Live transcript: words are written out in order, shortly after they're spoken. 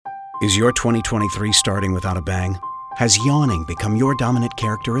Is your 2023 starting without a bang? Has yawning become your dominant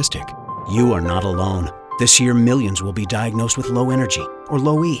characteristic? You are not alone. This year, millions will be diagnosed with low energy or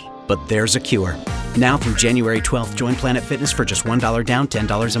low E. But there's a cure. Now through January 12th, join Planet Fitness for just $1 down,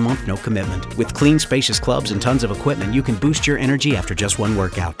 $10 a month, no commitment. With clean, spacious clubs and tons of equipment, you can boost your energy after just one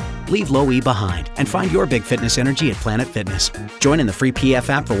workout. Leave low E behind and find your big fitness energy at Planet Fitness. Join in the free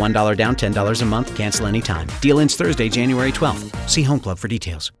PF app for $1 down, $10 a month, cancel anytime. Deal ends Thursday, January 12th. See Home Club for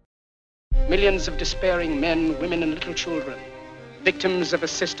details. Millions of despairing men, women, and little children, victims of a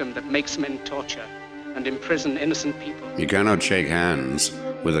system that makes men torture and imprison innocent people. You cannot shake hands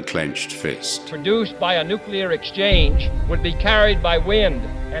with a clenched fist. Produced by a nuclear exchange would be carried by wind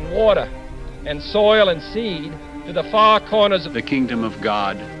and water and soil and seed to the far corners of the kingdom of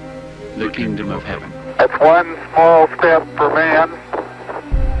God, the kingdom of heaven. It's one small step for man,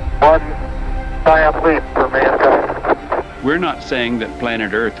 one giant leap for mankind. We're not saying that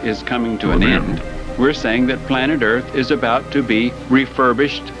planet Earth is coming to an end. We're saying that planet Earth is about to be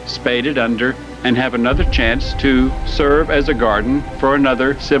refurbished, spaded under, and have another chance to serve as a garden for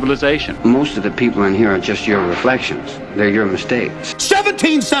another civilization. Most of the people in here are just your reflections. They're your mistakes.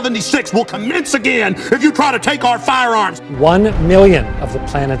 1776 will commence again if you try to take our firearms. 1 million of the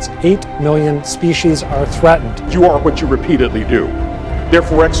planet's 8 million species are threatened. You are what you repeatedly do.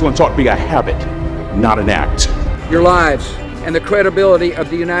 Therefore, excellence ought to be a habit, not an act. Your lives and the credibility of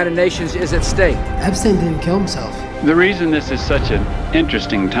the United Nations is at stake. Epstein didn't kill himself. The reason this is such an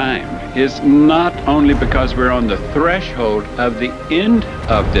interesting time is not only because we're on the threshold of the end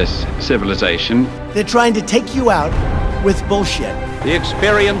of this civilization. They're trying to take you out with bullshit. The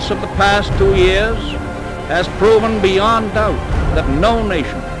experience of the past 2 years has proven beyond doubt that no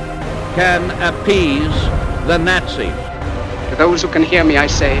nation can appease the Nazis. To those who can hear me, I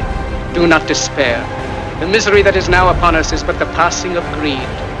say, do not despair. The misery that is now upon us is but the passing of greed,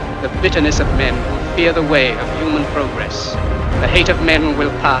 the bitterness of men who fear the way of human progress. The hate of men will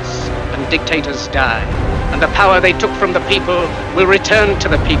pass, and dictators die, and the power they took from the people will return to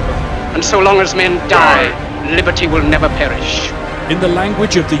the people. And so long as men die, liberty will never perish. In the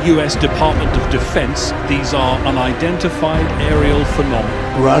language of the U.S. Department of Defense, these are unidentified aerial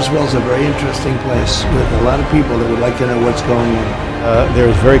phenomena. Roswell's a very interesting place with a lot of people that would like to know what's going on. There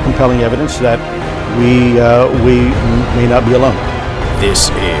is very compelling evidence that we may not be alone. This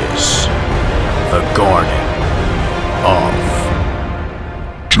is the Garden of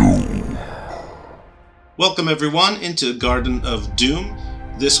Doom. Welcome everyone into Garden of Doom.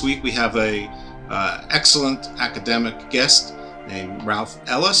 This week we have a excellent academic guest named Ralph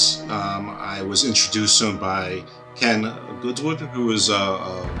Ellis. I was introduced to him by Ken Goodswood, who was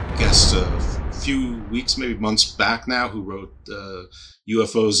a guest a few weeks, maybe months back now, who wrote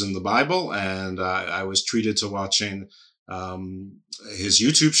UFOs in the Bible, and I was treated to watching his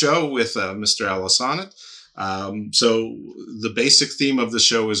YouTube show with Mr. Ellis on it. So the basic theme of the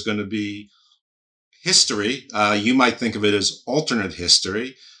show is going to be history. You might think of it as alternate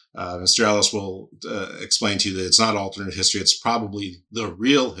history. Mr. Ellis will explain to you that it's not alternate history. It's probably the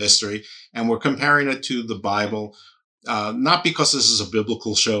real history. And we're comparing it to the Bible, not because this is a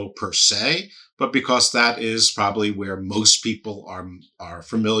biblical show per se, but because that is probably where most people are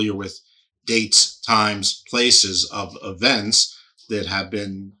familiar with dates, times, places of events that have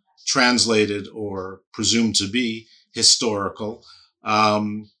been translated or presumed to be historical.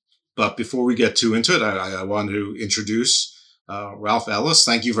 But before we get too into it, I want to introduce Ralph Ellis.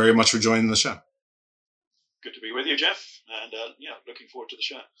 Thank you very much for joining the show. Good to be with you, Jeff. And looking forward to the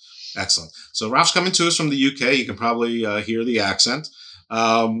show. Excellent. So Ralph's coming to us from the UK. You can probably hear the accent.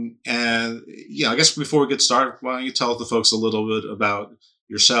 And I guess before we get started, why don't you tell the folks a little bit about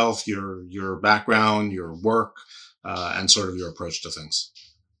yourself, your background, your work, and sort of your approach to things.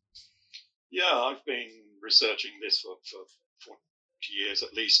 Yeah, I've been researching this for 40 years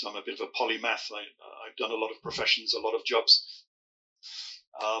at least. I'm a bit of a polymath. I've done a lot of professions, a lot of jobs,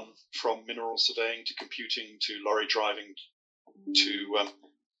 from mineral surveying to computing to lorry driving to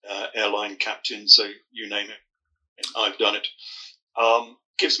airline captain. So you name it, I've done it.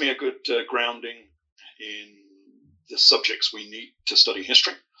 Gives me a good grounding in the subjects we need to study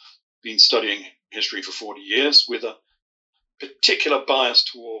history. Been studying history for 40 years with a particular bias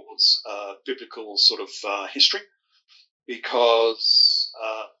towards biblical sort of history, because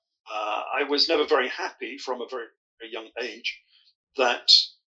I was never very happy from a very, very young age that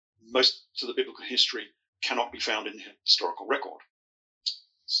most of the biblical history cannot be found in the historical record.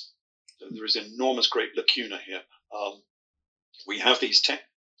 So there is enormous great lacuna here. We have these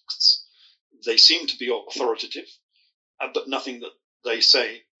texts. They seem to be authoritative, but nothing that they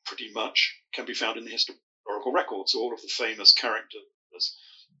say pretty much can be found in the historical records. All of the famous characters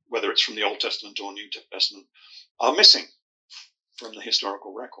whether it's from the Old Testament or New Testament, are missing from the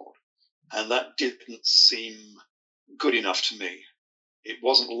historical record. And that didn't seem good enough to me. It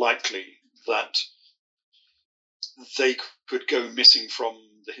wasn't likely that they could go missing from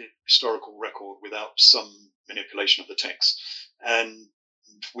the historical record without some manipulation of the text. And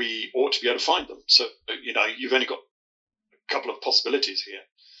we ought to be able to find them. So, you've only got a couple of possibilities here.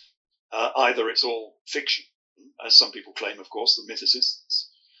 Either it's all fiction, as some people claim, of course, the mythicists.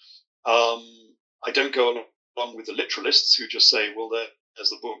 I don't go along with the literalists who just say, well, there's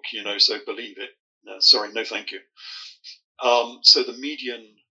the book, so believe it. No, sorry, no thank you. So the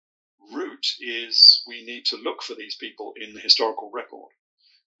median route is we need to look for these people in the historical record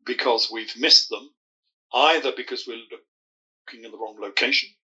because we've missed them, either because we're looking in the wrong location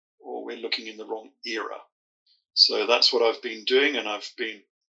or we're looking in the wrong era. So that's what I've been doing, and I've been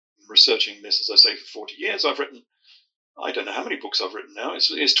researching this, as I say, for 40 years. I've written, I don't know how many books I've written now.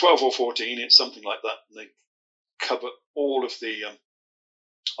 It's 12 or 14. It's something like that. And they cover all of the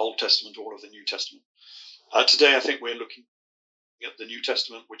Old Testament, all of the New Testament. Today, I think we're looking at the New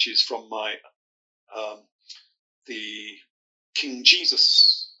Testament, which is from my the King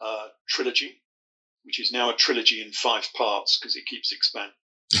Jesus trilogy, which is now a trilogy in 5 parts because it keeps expanding.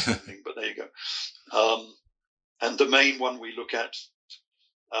 But there you go. And the main one we look at,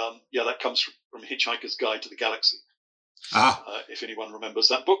 that comes from Hitchhiker's Guide to the Galaxy. If anyone remembers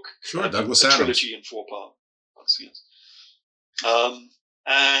that book. Sure, Douglas Adams. A trilogy in 4 parts, yes.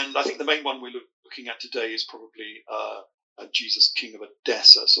 And I think the main one we're looking at today is probably Jesus, King of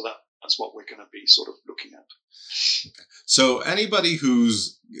Edessa. So that's what we're going to be sort of looking at. Okay. So anybody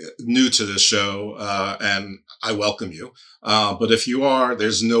who's new to this show, and I welcome you, but if you are,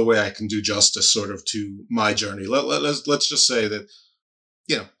 there's no way I can do justice sort of to my journey. Let's just say that,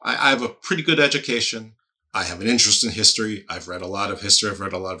 I have a pretty good education. I have an interest in history. I've read a lot of history. I've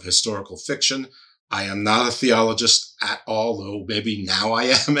read a lot of historical fiction. I am not a theologist at all, though maybe now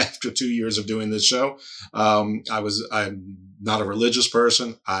I am after 2 years of doing this show. I'm not a religious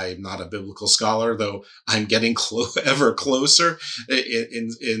person. I'm not a biblical scholar, though I'm getting ever closer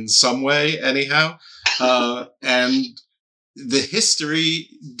in some way anyhow. And the history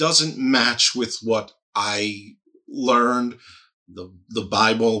doesn't match with what I learned. The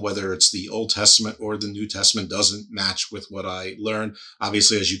Bible, whether it's the Old Testament or the New Testament, doesn't match with what I learned.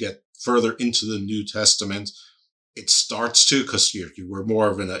 Obviously, as you get further into the New Testament, it starts to, because you were more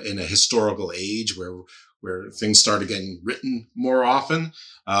of in a historical age where things started getting written more often.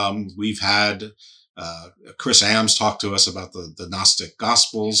 We've had Chris Ames talk to us about the Gnostic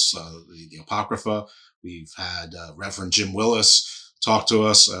Gospels, the Apocrypha. We've had Reverend Jim Willis talk to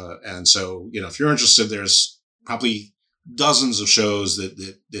us. And so, if you're interested, there's probably dozens of shows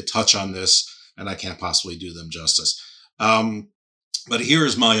that touch on this, and I can't possibly do them justice. But here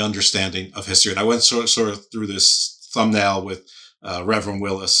is my understanding of history. And I went sort of through this thumbnail with Reverend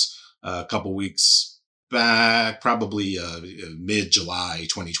Willis a couple weeks back, probably mid-July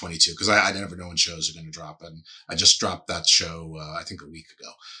 2022, because I never know when shows are going to drop. And I just dropped that show, I think, a week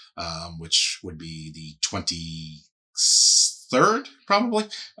ago, which would be the 23rd, probably,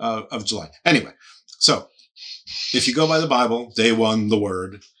 of July. Anyway, so if you go by the Bible, day 1, the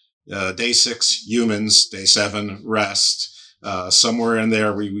Word, day 6, humans, day 7, rest. Somewhere in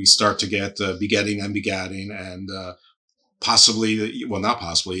there, we start to get begetting and begatting, and possibly, well, not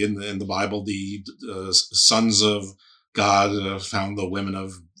possibly, in the Bible, the sons of God found the women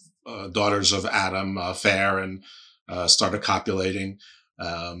of daughters of Adam fair and started copulating.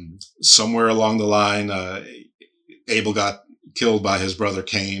 Somewhere along the line, Abel got killed by his brother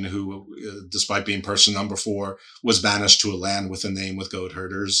Cain, who, despite being person number 4, was banished to a land with a name with goat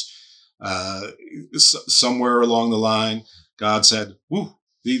herders. Somewhere along the line, God said, "Woo,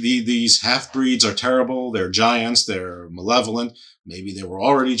 these half-breeds are terrible. They're giants. They're malevolent. Maybe they were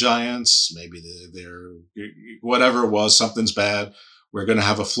already giants. Maybe they're whatever it was. Something's bad. We're going to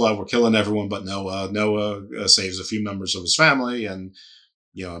have a flood. We're killing everyone but Noah. Noah saves a few members of his family and,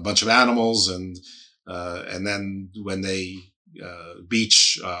 a bunch of animals. And then when they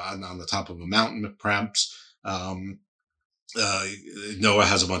beach on the top of a mountain, perhaps, Noah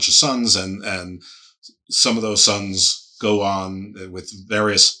has a bunch of sons, and some of those sons go on with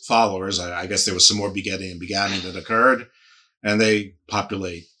various followers. I guess there was some more begetting and begatting that occurred, and they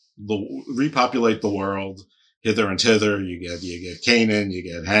repopulate the world hither and thither. You get Canaan, you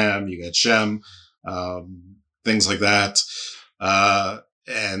get Ham, you get Shem, things like that.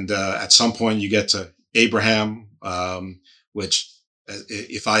 And at some point you get to Abraham, which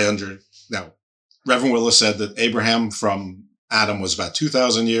now, Reverend Willis said that Abraham from Adam was about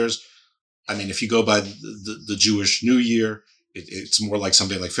 2,000 years. I mean, if you go by the Jewish New Year, it's more like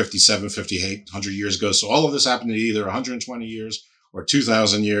something like 57, 58, 100 years ago. So all of this happened in either 120 years or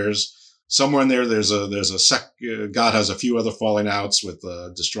 2,000 years. Somewhere in there, God has a few other falling outs with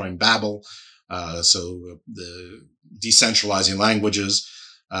destroying Babel, so the decentralizing languages.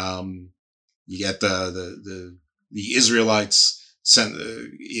 You get the Israelites sent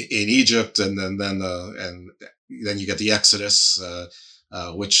in Egypt, and then you get the Exodus,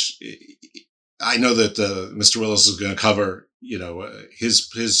 which I know that Mr. Willis is going to cover,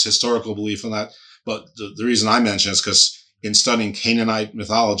 his historical belief in that. But the reason I mention it is because in studying Canaanite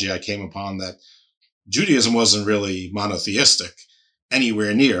mythology, I came upon that Judaism wasn't really monotheistic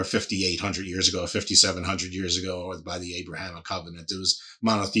anywhere near 5,800 years ago, 5,700 years ago, or by the Abrahamic covenant. It was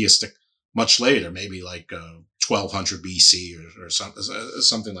monotheistic much later, maybe like 1200 BC or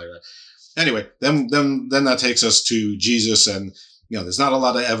something like that. Anyway, then that takes us to Jesus, and there's not a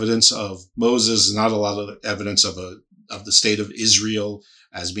lot of evidence of Moses, not a lot of evidence of the state of Israel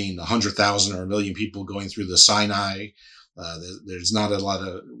as being 100,000 or 1 million people going through the Sinai. There's not a lot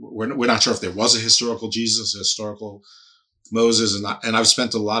of, we're not sure if there was a historical Jesus, a historical Moses, and I've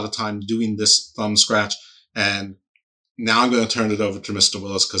spent a lot of time doing this thumb scratch, and now I'm going to turn it over to Mr.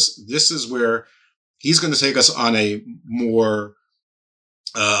 Willis, because this is where he's going to take us on a more,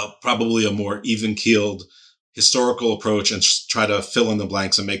 probably a more even-keeled historical approach and try to fill in the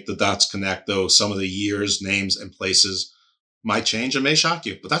blanks and make the dots connect, though some of the years, names, and places might change and may shock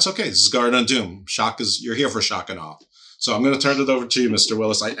you. But that's okay. This is Garden of Doom. You're here for shock and awe. So I'm going to turn it over to you, Mr.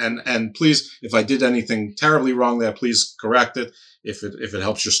 Willis. And please, if I did anything terribly wrong there, please correct it. If it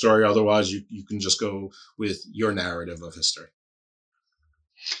helps your story, otherwise you can just go with your narrative of history.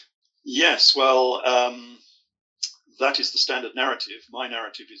 Yes, well, that is the standard narrative. My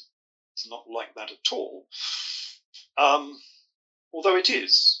narrative is not like that at all. Although it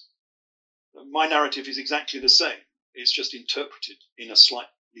is. My narrative is exactly the same. It's just interpreted in a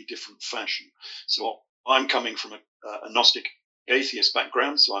slightly different fashion. So I'm coming from a Gnostic atheist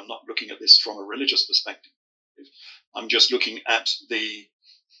background, so I'm not looking at this from a religious perspective. I'm just looking at the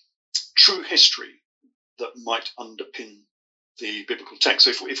true history that might underpin the biblical text.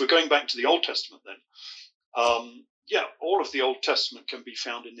 So if we're going back to the Old Testament, then, all of the Old Testament can be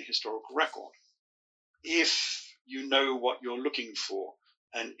found in the historical record. If you know what you're looking for,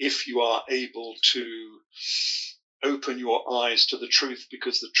 and if you are able to open your eyes to the truth,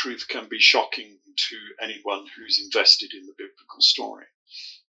 because the truth can be shocking to anyone who's invested in the biblical story.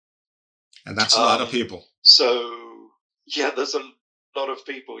 And that's a lot of people. So, there's a lot of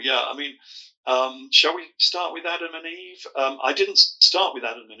people. I mean, shall we start with Adam and Eve? I didn't start with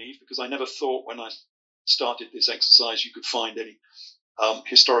Adam and Eve because I never thought when I started this exercise you could find any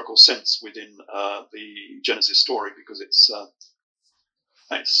historical sense within the Genesis story, because it's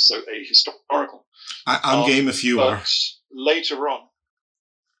so ahistorical. I'm game if you are. Later on,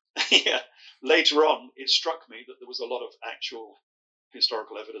 it struck me that there was a lot of actual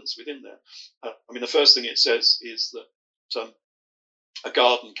historical evidence within there. I mean, the first thing it says is that a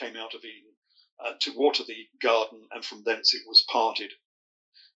garden came out of Eden to water the garden, and from thence it was parted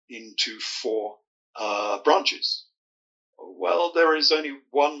into 4 branches. Well, there is only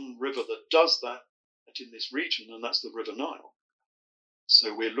one river that does that in this region, and that's the River Nile.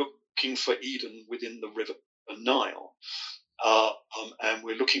 So we're looking for Eden within the River Nile, and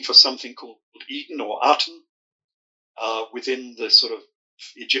we're looking for something called Eden or Aten within the sort of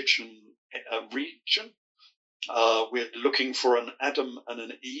Egyptian region. We're looking for an Adam and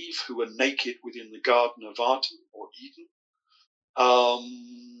an Eve who were naked within the Garden of Aten or Eden.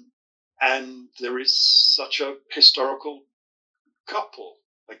 And there is such a historical couple,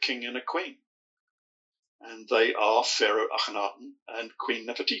 a king and a queen. And they are Pharaoh Akhenaten and Queen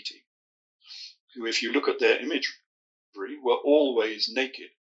Nefertiti, who, if you look at their imagery, were always naked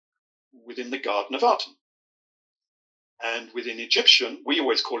within the Garden of Aten. And within Egyptian, we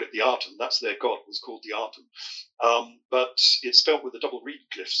always call it the Aten. That's their god, was called the Aten. But it's spelled with a double reed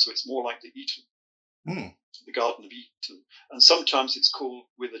glyph, so it's more like the Eden, the Garden of Eden. And sometimes it's called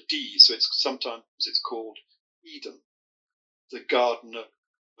with a D, so sometimes it's called Eden, the Garden of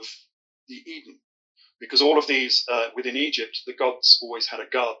the Eden. Because all of these, within Egypt, the gods always had a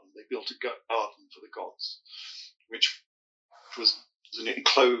garden. They built a garden for the gods, which was an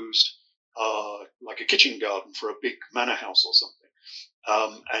enclosed, like a kitchen garden for a big manor house or something.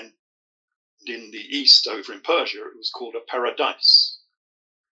 And in the east, over in Persia, it was called a paradise,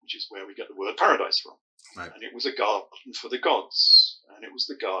 which is where we get the word paradise from. Right. And it was a garden for the gods, and it was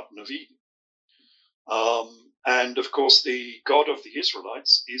the Garden of Eden. And of course, the god of the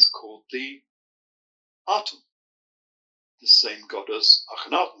Israelites is called the Aten, the same god as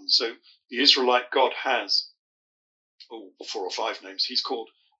Akhenaten. So the Israelite god has 4 or 5 names. He's called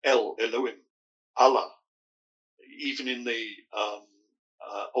El Elohim, Allah. Even in the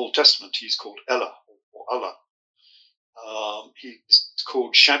Old Testament, he's called Elah or Allah. He's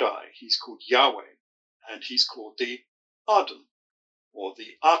called Shaddai, he's called Yahweh, and he's called the Adon or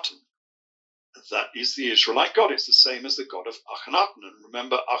the Aten. That is the Israelite God. It's the same as the God of Akhenaten. And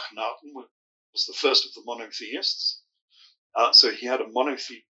remember, Akhenaten was the first of the monotheists. So he had a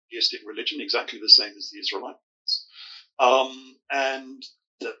monotheistic religion, exactly the same as the Israelites. And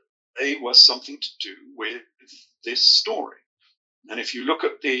they were something to do with this story. And if you look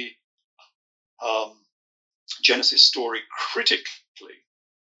at the Genesis story critically,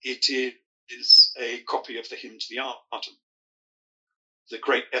 it is a copy of the Hymn to the Aten, the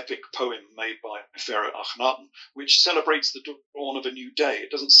great epic poem made by Pharaoh Akhenaten, which celebrates the dawn of a new day.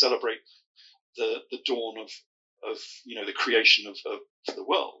 It doesn't celebrate the dawn of the creation of the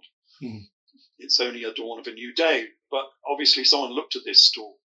world. Mm. It's only a dawn of a new day. But obviously someone looked at this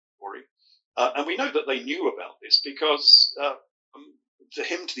story, and we know that they knew about this because the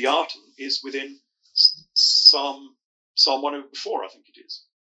Hymn to the Aten is within Psalm 104, I think it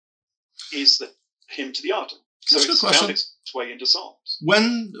is the Hymn to the Aten. So it's found its way into Psalms.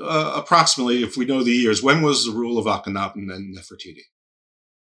 When, approximately, if we know the years, when was the rule of Akhenaten and Nefertiti?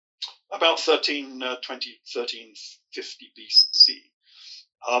 About 1350 BC.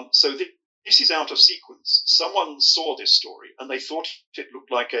 So this is out of sequence. Someone saw this story and they thought it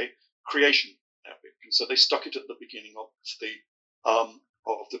looked like a creation epic, and so they stuck it at the beginning of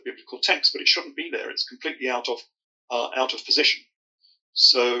the biblical text, but it shouldn't be there. It's completely out of position.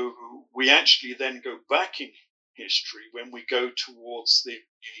 So we actually then go back in history when we go towards the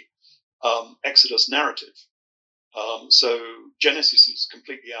Exodus narrative. So Genesis is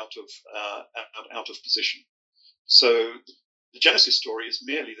completely out of position. So the Genesis story is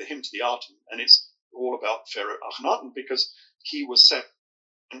merely the Hymn to the Aten, and it's all about Pharaoh Akhenaten because he was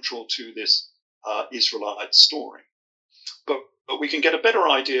central to this Israelite story. But we can get a better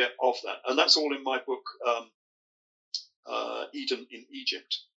idea of that, and that's all in my book, Eden in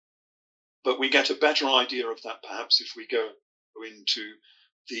Egypt. But we get a better idea of that perhaps if we go into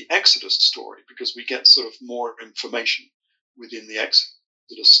the Exodus story, because we get sort of more information within the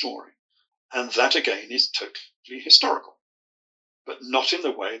Exodus story. And that again is totally historical, but not in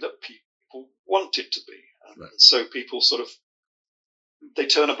the way that people want it to be. And so people sort of, they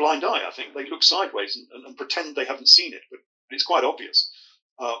turn a blind eye, I think. They look sideways and pretend they haven't seen it, but it's quite obvious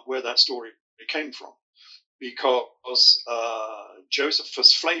where that story came from, because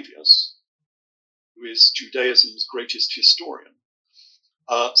Josephus Flavius, who is Judaism's greatest historian,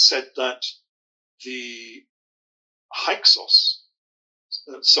 said that the Hyksos,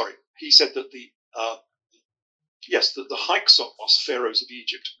 he said that the Hyksos pharaohs of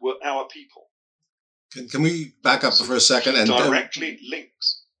Egypt were our people. Can we back up for a second and directly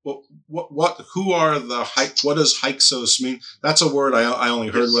links? What does Hyksos mean? That's a word I only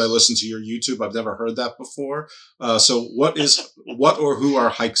heard when I listened to your YouTube. I've never heard that before. So what or who are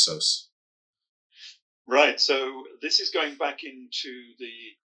Hyksos? Right. So this is going back into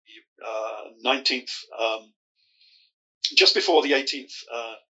the 19th, just before the 18th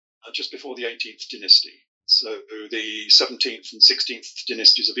dynasty. So the 17th and 16th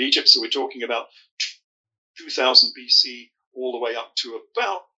dynasties of Egypt. So we're talking about 2000 BC all the way up to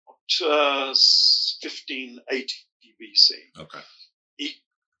about 1580 BC. Okay.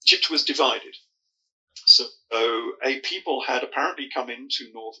 Egypt was divided. So a people had apparently come into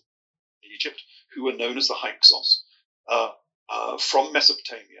northern Egypt who were known as the Hyksos from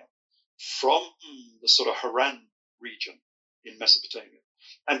Mesopotamia, from the sort of Haran region in Mesopotamia,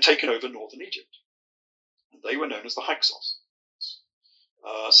 and taken over northern Egypt. And they were known as the Hyksos.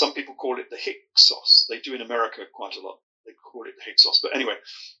 Some people call it the Hyksos. They do in America quite a lot. They call it the Hyksos. But anyway,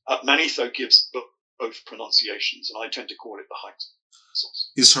 Manetho gives both pronunciations, and I tend to call it the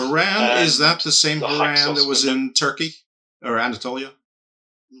Hyksos. Is Haran, is that the same Haran that was in Turkey or Anatolia?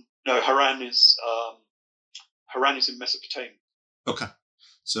 No, Haran is in Mesopotamia. Okay.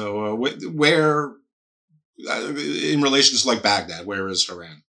 So where, in relation to like Baghdad, where is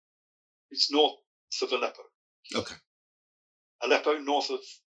Haran? It's north of Aleppo. Okay. Aleppo, north of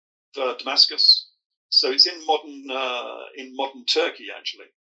Damascus. So it's in modern Turkey,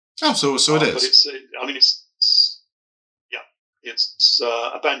 actually. Oh, so it is. But it's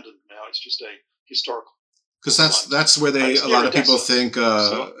abandoned now. It's just a historical. Because that's where a lot of people think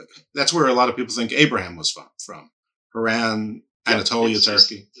Abraham was from. Haran, Anatolia,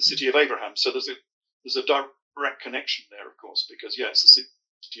 Turkey. It's the city of Abraham. So there's a direct connection there, of course, because it's the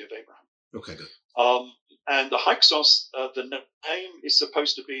city of Abraham. Okay, good. And the Hyksos, the name is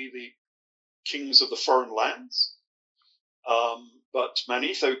supposed to be the kings of the foreign lands. But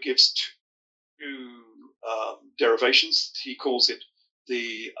Manetho gives two derivations. He calls it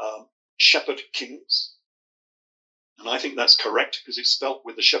the shepherd kings. And I think that's correct because it's spelt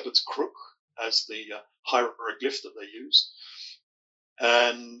with the shepherd's crook as the hieroglyph that they use.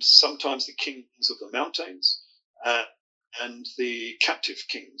 And sometimes the kings of the mountains and the captive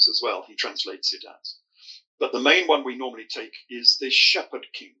kings as well, he translates it as. But the main one we normally take is the shepherd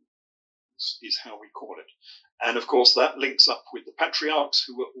kings, is how we call it. And of course, that links up with the patriarchs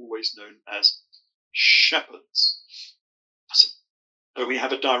who were always known as shepherds. So we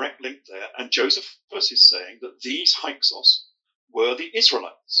have a direct link there. And Josephus is saying that these Hyksos were the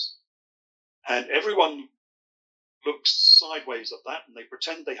Israelites. And everyone looks sideways at that and they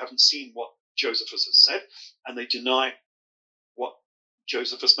pretend they haven't seen what Josephus has said, and they deny what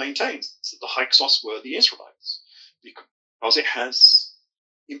Josephus maintains, that the Hyksos were the Israelites, because it has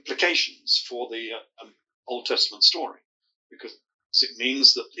implications for the Old Testament story, because it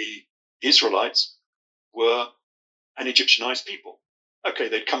means that the Israelites were an Egyptianized people. Okay,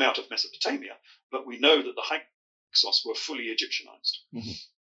 they'd come out of Mesopotamia, but we know that the Hyksos were fully Egyptianized.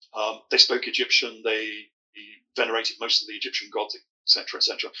 Mm-hmm. They spoke Egyptian, they venerated most of the Egyptian gods, etc.,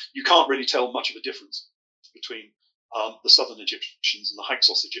 etc. You can't really tell much of a difference between the southern Egyptians and the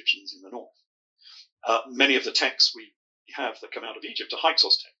Hyksos Egyptians in the north. Many of the texts we have that come out of Egypt are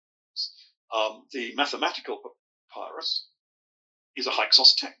Hyksos texts. The mathematical papyrus is a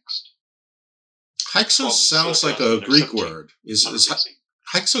Hyksos text. Hyksos sounds like a Greek word.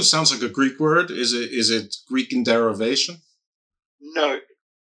 Hyksos sounds like a Greek word? Is it Greek in derivation? No,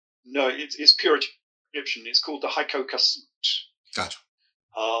 it's pure Egyptian. It's called the Hykokasut. Gotcha.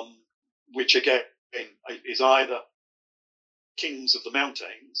 Which again is either kings of the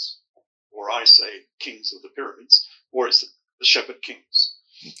mountains, or I say kings of the pyramids, or it's the shepherd kings.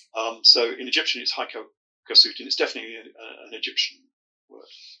 So in Egyptian it's Hykokasut, and it's definitely an Egyptian word.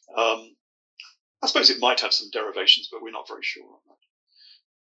 I suppose it might have some derivations, but we're not very sure on that.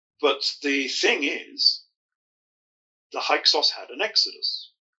 But the thing is, the Hyksos had an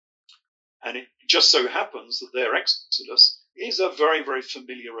exodus. And it just so happens that their exodus is a very, very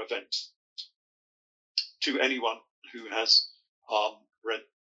familiar event to anyone who has read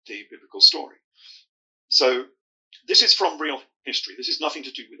the biblical story. So this is from real history. This is nothing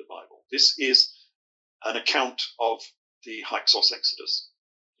to do with the Bible. This is an account of the Hyksos exodus,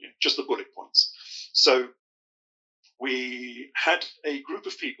 just the bullet points. So we had a group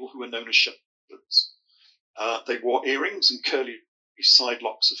of people who were known as shepherds. They wore earrings and curly side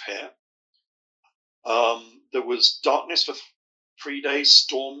locks of hair. There was darkness for 3 days,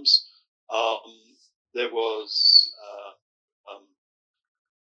 storms. There was,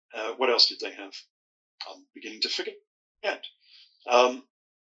 what else did they have? I'm beginning to forget.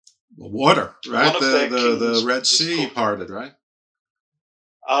 Water, right? The Red Sea parted, right?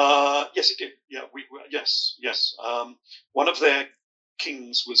 Yes, it did. Yeah, yes. One of their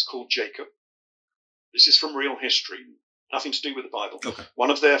kings was called Jacob. This is from real history, nothing to do with the Bible. Okay. One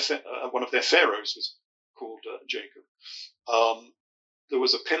of their pharaohs was called Jacob. There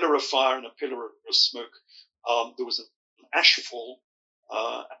was a pillar of fire and a pillar of smoke. There was an ash fall.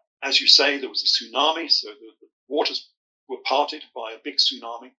 As you say, there was a tsunami, so the waters were parted by a big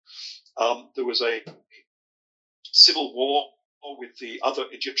tsunami. There was a civil war with the other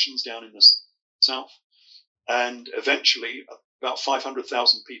Egyptians down in the south, and eventually about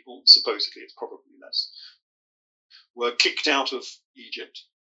 500,000 people, supposedly it's probably less, were kicked out of Egypt,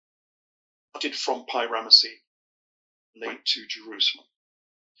 started from Pi-Ramesses to Jerusalem.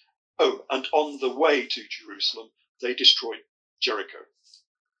 Oh, and on the way to Jerusalem, they destroyed Jericho.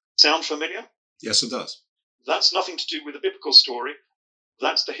 Sound familiar? Yes, it does. That's nothing to do with the biblical story.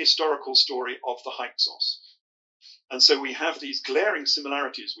 That's the historical story of the Hyksos. And so we have these glaring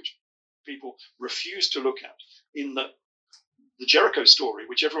similarities which people refuse to look at in the Jericho story,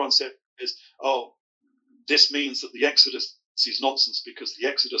 which everyone said is, oh, this means that the Exodus is nonsense because the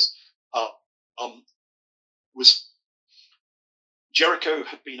Exodus was Jericho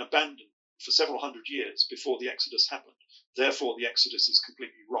had been abandoned for several hundred years before the Exodus happened. Therefore, the Exodus is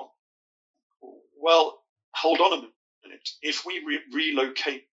completely wrong. Well, hold on a minute. If we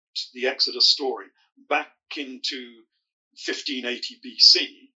relocate the Exodus story back into 1580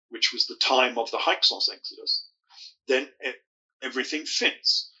 BC, which was the time of the Hyksos Exodus, then everything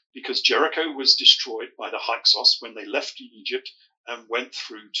fits, because Jericho was destroyed by the Hyksos when they left Egypt and went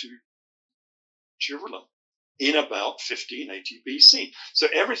through to Jerusalem in about 1580 BC. So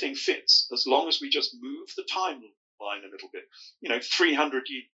everything fits as long as we just move the timeline a little bit, 300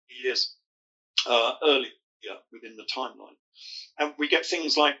 years earlier within the timeline. And we get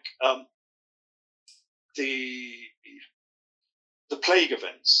things like the the plague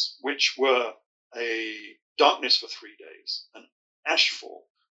events, which were a darkness for 3 days, an ashfall,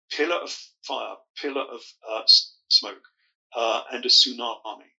 pillar of fire, pillar of smoke, and a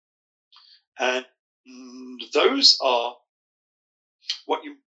tsunami. And those are what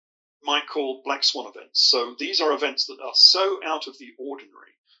you might call black swan events. So these are events that are so out of the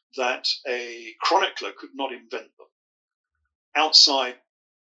ordinary that a chronicler could not invent them outside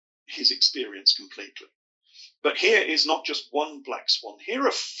his experience completely. But here is not just one black swan. Here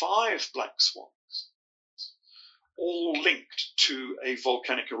are 5 black swans, all linked to a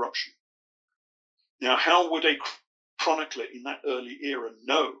volcanic eruption. Now, how would a chronicler in that early era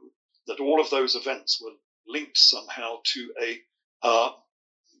know that all of those events were linked somehow to a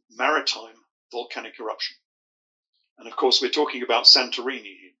maritime volcanic eruption? And of course, we're talking about Santorini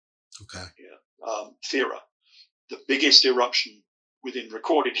here. Okay. Thera, the biggest eruption within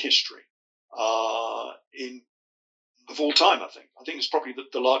recorded history of all time, I think. I think it's probably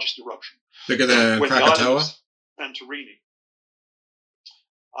the largest eruption. Bigger than Krakatoa? Santorini.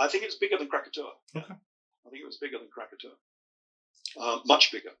 I think it's bigger than Krakatoa. Okay. I think it was bigger than Krakatoa.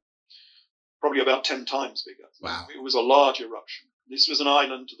 Much bigger. Probably about 10 times bigger. Wow. It was a large eruption. This was an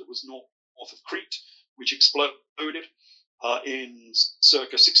island that was north of Crete, which exploded in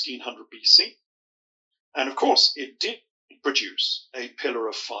circa 1600 BC. And of course, it did produce a pillar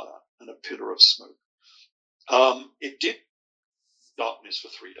of fire and a pillar of smoke. It did darkness for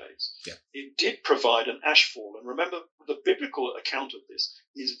 3 days. Yeah. It did provide an ashfall. And remember, the biblical account of this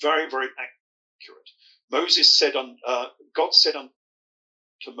is very, very accurate. God said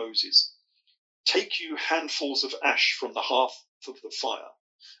unto Moses, "Take you handfuls of ash from the hearth of the fire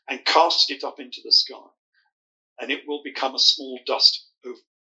and cast it up into the sky, and it will become a small dust over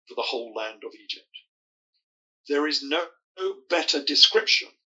the whole land of Egypt." There is no better description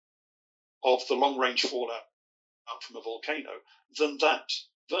of the long-range fallout from a volcano than that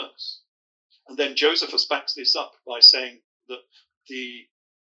verse. And then Josephus backs this up by saying that the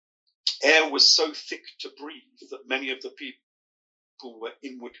air was so thick to breathe that many of the people were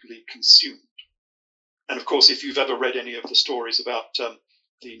inwardly consumed. And of course, if you've ever read any of the stories about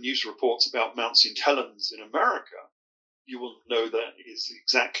the news reports about Mount St. Helens in America, you will know that is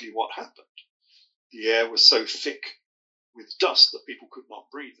exactly what happened. The air was so thick with dust that people could not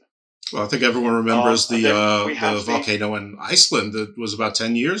breathe in. Well, I think everyone remembers the volcano in Iceland that was about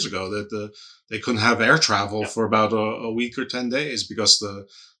 10 years ago, that they couldn't have air travel for about a week or 10 days because the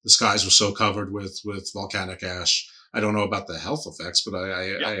skies were so covered with volcanic ash. I don't know about the health effects, but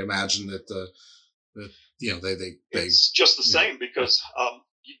I imagine that it's just the same because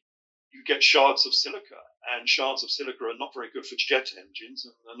you get shards of silica, and shards of silica are not very good for jet engines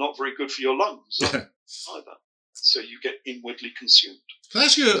and are not very good for your lungs either. So you get inwardly consumed. Can I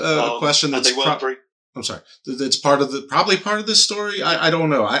ask you a question that's I'm sorry. That's probably part of this story. I don't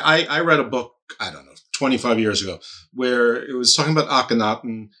know. I read a book, 25 years ago, where it was talking about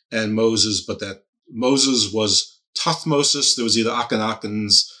Akhenaten and Moses, but that Moses was Tuthmosis. There was either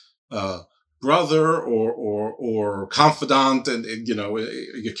Akhenaten's brother or confidant and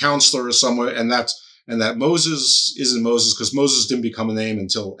a counselor or somewhere, and that Moses isn't Moses because Moses didn't become a name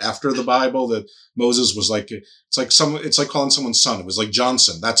until after the Bible. That Moses was it's like calling someone son. It was like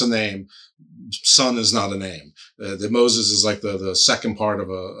Johnson. That's a name. Son is not a name. That Moses is like the second part of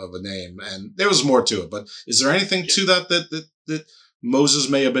a name, and there was more to it. But is there anything to that Moses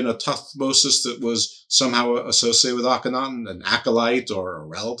may have been a Tuthmosis that was somehow associated with Akhenaten, an acolyte or a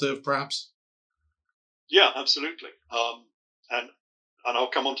relative, perhaps? Yeah, absolutely. And I'll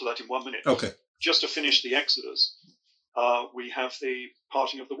come on to that in 1 minute. Okay. Just to finish the Exodus, we have the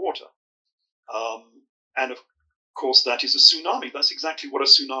parting of the water. And of course, that is a tsunami. That's exactly what a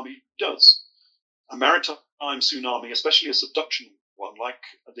tsunami does. A maritime tsunami, especially a subduction one, like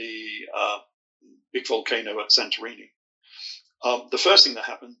the big volcano at Santorini. The first thing that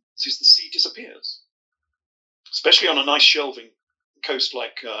happens is the sea disappears, especially on a nice shelving coast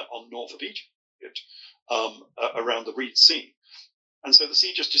like on north of Egypt, around the Reed Sea. And so the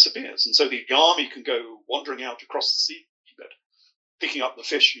sea just disappears. And so the army can go wandering out across the seabed, picking up the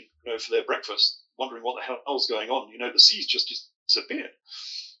fish for their breakfast, wondering what the hell's going on. The sea's just disappeared.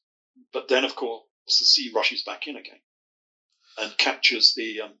 But then, of course, the sea rushes back in again and captures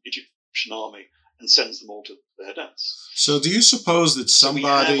the Egyptian army and sends them all to their deaths. So do you suppose that somebody...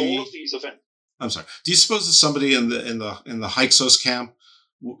 So we have all of these events. I'm sorry. Do you suppose that somebody in the Hyksos camp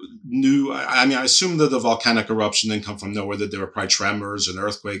knew? I assume that the volcanic eruption didn't come from nowhere, that there were probably tremors and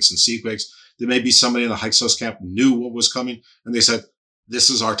earthquakes and seaquakes. There may be somebody in the Hyksos camp knew what was coming, and they said, "This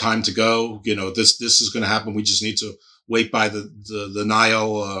is our time to go. This is going to happen. We just need to wait by the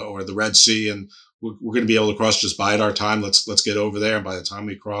Nile or the Red Sea, and we're going to be able to cross, just bide our time. Let's get over there. And by the time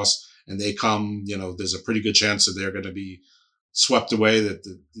we cross and they come, there's a pretty good chance that they're going to be swept away. That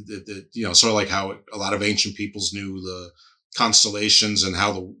sort of like how a lot of ancient peoples knew the constellations and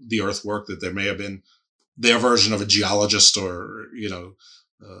how the earth worked, that there may have been their version of a geologist or,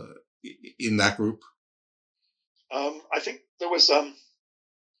 in that group. I think there was a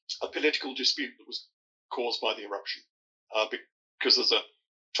political dispute that was caused by the eruption, because there's a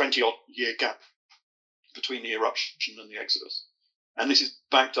 20-odd year gap between the eruption and the Exodus. And this is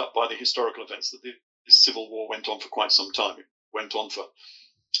backed up by the historical events that this civil war went on for quite some time. It went on for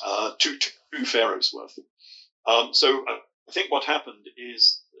two pharaohs worth. So I think what happened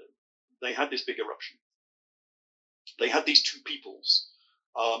is they had this big eruption. They had these two peoples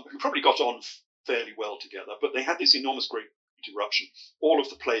who probably got on fairly well together, but they had this enormous great eruption, all of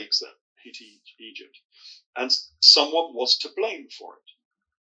the plagues that hit Egypt, and someone was to blame for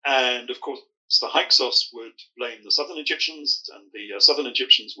it. And of course, the Hyksos would blame the southern Egyptians, and the southern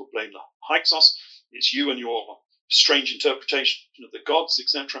Egyptians would blame the Hyksos. It's you and your strange interpretation of the gods,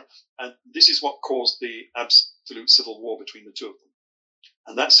 etc. And this is what caused the absolute civil war between the two of them.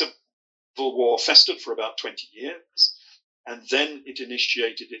 And that civil war festered for about 20 years, and then it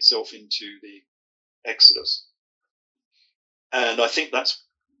initiated itself into the Exodus. And I think that's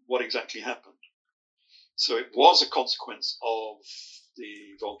what exactly happened. So it was a consequence of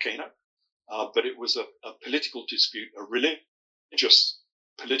the volcano, but it was a political dispute, a religious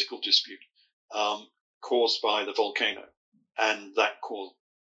political dispute caused by the volcano, and that caused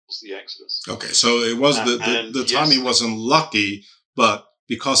the Exodus. Okay, so it was the timing wasn't lucky, but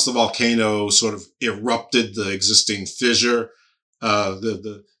because the volcano sort of erupted the existing fissure,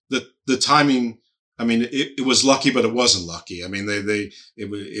 the timing. I mean, it was lucky, but it wasn't lucky. I mean,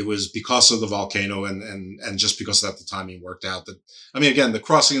 it was because of the volcano and just because that the timing worked out. That, I mean, again, the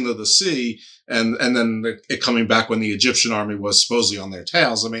crossing into the sea and then it coming back when the Egyptian army was supposedly on their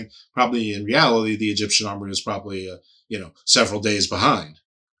tails. I mean, probably in reality, the Egyptian army was probably several days behind.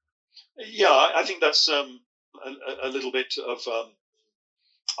 Yeah, I think that's a little bit of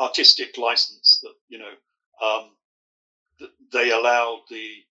artistic license that they allowed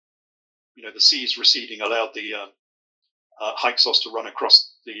the seas receding allowed the Hyksos to run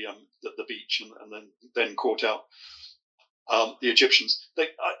across the beach and then caught out the Egyptians. I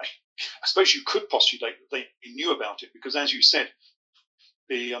suppose you could postulate that they knew about it because, as you said,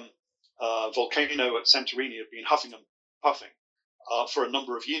 the volcano at Santorini had been huffing and puffing for a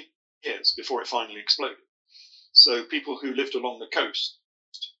number of years before it finally exploded. So people who lived along the coast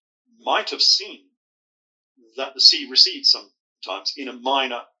might have seen that the sea recedes sometimes in a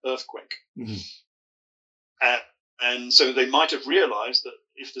minor earthquake. Mm-hmm. And so they might have realized that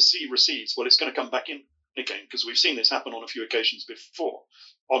if the sea recedes, well, it's going to come back in again, because we've seen this happen on a few occasions before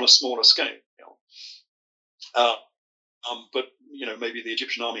on a smaller scale. But maybe the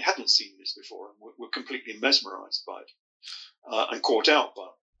Egyptian army hadn't seen this before and were completely mesmerized by it and caught out by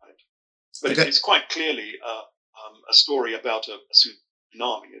it. But it's quite clearly a story about a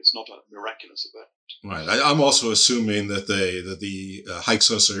tsunami. It's not a miraculous event. Right. I'm also assuming that the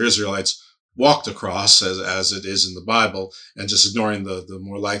Hyksos or Israelites walked across as it is in the Bible, and just ignoring the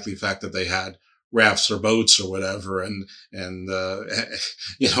more likely fact that they had rafts or boats or whatever, and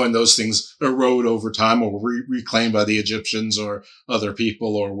those things erode over time or were reclaimed by the Egyptians or other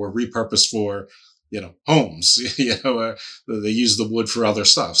people or were repurposed for homes. They use the wood for other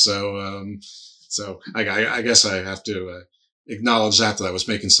stuff. So I guess I have to acknowledge that I was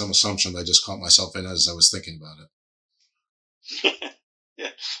making some assumption that I just caught myself in as I was thinking about it.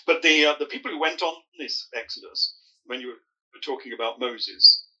 Yeah, but the people who went on this Exodus, when you were talking about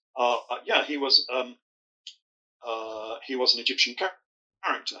Moses, he was an Egyptian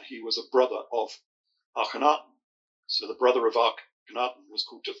character. He was a brother of Akhenaten. So the brother of Akhenaten was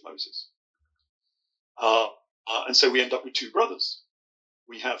called Tuthmosis. And so we end up with two brothers.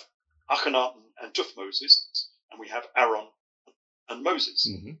 We have Akhenaten and Tuthmosis, and we have Aaron and Moses.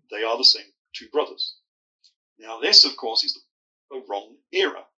 Mm-hmm. They are the same two brothers. Now, this, of course, is the wrong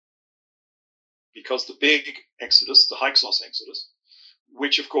era, because the big Exodus, the Hyksos Exodus,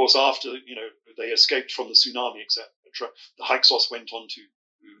 which, of course, after they escaped from the tsunami, etc., the Hyksos went on to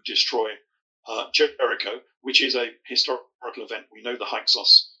destroy Jericho, which is a historical event. We know the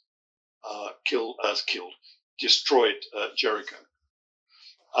Hyksos destroyed Jericho.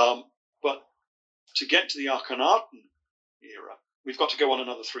 But to get to the Akhenaten era, we've got to go on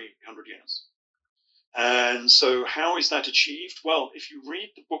another 300 years. And so how is that achieved? Well, if you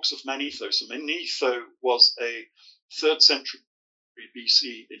read the books of Manetho, so Manetho was a 3rd century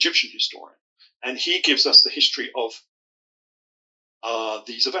BC Egyptian historian, and he gives us the history of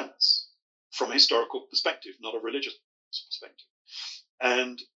these events. from a historical perspective, not a religious perspective.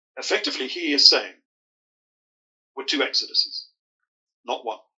 And effectively, he is saying we're two exoduses, not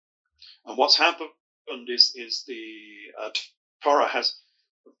one. And what's happened is the Torah has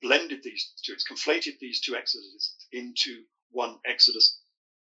blended these two, it's conflated these two exoduses into one exodus.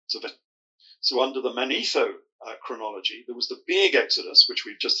 So under the Manetho chronology, there was the big exodus, which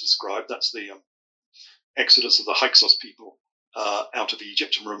we've just described. That's the exodus of the Hyksos people out of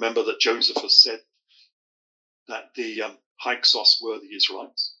Egypt. And remember that Josephus said that the Hyksos were the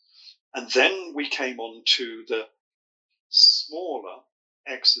Israelites. And then we came on to the smaller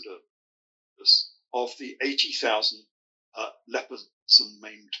exodus of the 80,000 lepers and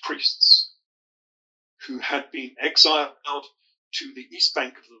maimed priests who had been exiled to the east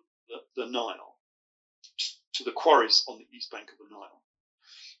bank of the Nile, to the quarries on the east bank of the Nile.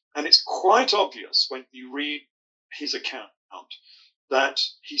 And it's quite obvious when you read his account that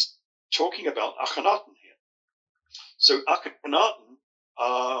he's talking about Akhenaten here. So Akhenaten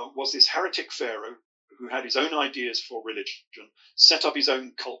was this heretic pharaoh who had his own ideas for religion, set up his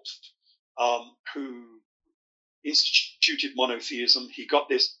own cult, who instituted monotheism. He got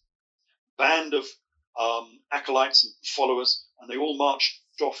this band of acolytes and followers, and they all marched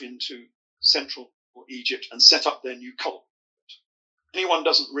off into central Egypt and set up their new cult. Anyone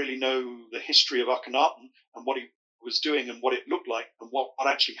doesn't really know the history of Akhenaten and what he was doing and what it looked like and what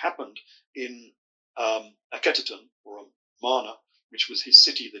actually happened in Akhenaten, or Amarna, which was his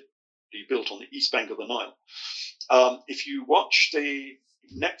city that he built on the east bank of the Nile. If you watch the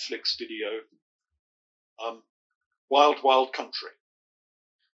Netflix video, Wild Wild Country,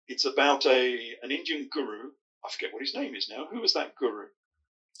 it's about an Indian guru. I forget what his name is now. Who was that guru?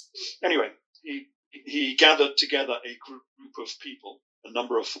 Anyway, he gathered together a group of people, a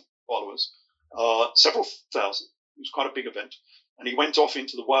number of followers, several thousand. It was quite a big event. And he went off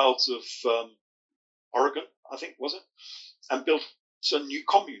into the wilds of Oregon, I think, was it? And built a new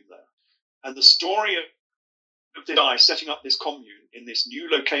commune there. And the story of the guy setting up this commune in this new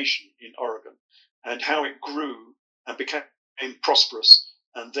location in Oregon, and how it grew and became prosperous,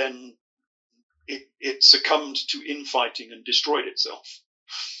 and then it succumbed to infighting and destroyed itself,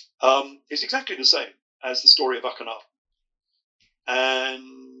 is exactly the same as the story of Akhenaten.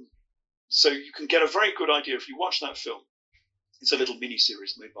 And so you can get a very good idea if you watch that film. It's a little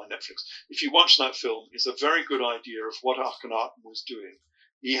mini-series made by Netflix. If you watch that film, it's a very good idea of what Akhenaten was doing.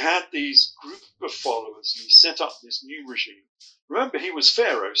 He had these group of followers, and he set up this new regime. Remember, he was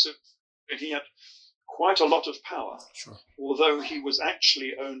pharaoh, so he had quite a lot of power, sure, although he was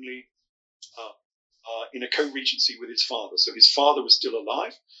actually only in a co-regency with his father. So his father was still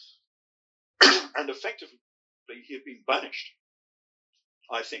alive, and effectively he had been banished,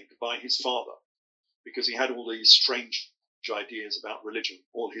 I think, by his father, because he had all these strange ideas about religion,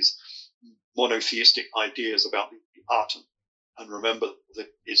 all his monotheistic ideas about the Aten. And remember that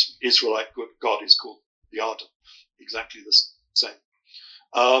Israelite God is called the Aten, exactly the same.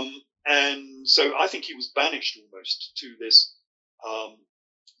 And so I think he was banished almost to this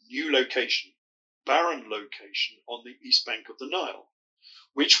new location, barren location on the east bank of the Nile,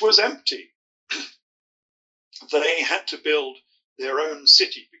 which was empty. They had to build their own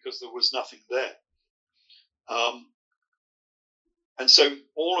city because there was nothing there. And so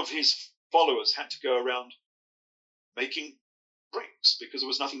all of his followers had to go around making bricks because there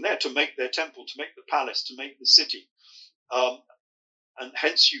was nothing there to make their temple, to make the palace, to make the city. And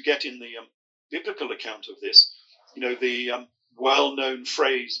hence you get in the biblical account of this, the well-known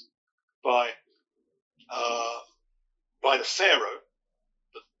phrase by the Pharaoh,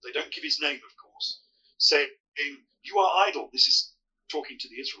 but they don't give his name, of course, saying, "You are idle." This is talking to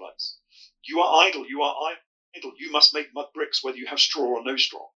the Israelites. "You are idle, you are idle. You must make mud bricks whether you have straw or no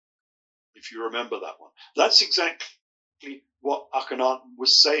straw." If you remember that one. That's exactly what Akhenaten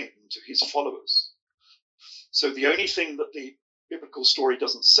was saying to his followers. So the only thing that the biblical story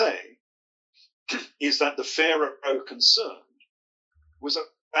doesn't say is that the Pharaoh concerned was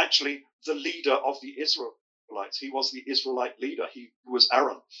actually the leader of the Israelites. He was the Israelite leader. He was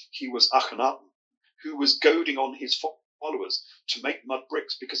Aaron. He was Akhenaten, who was goading on his followers to make mud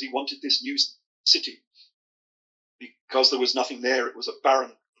bricks because he wanted this new city. Because there was nothing there, it was a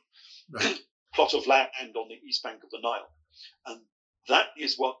barren plot of land on the east bank of the Nile. And that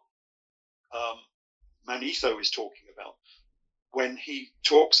is what Manetho is talking about when he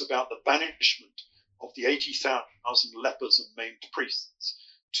talks about the banishment of the 80,000 lepers and maimed priests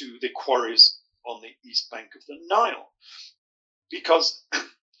to the quarries on the east bank of the Nile. Because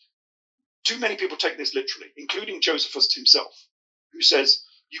too many people take this literally, including Josephus himself, who says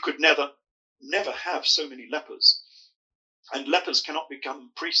you could never have so many lepers And lepers cannot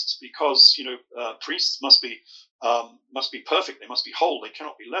become priests because priests must be perfect. They must be whole. They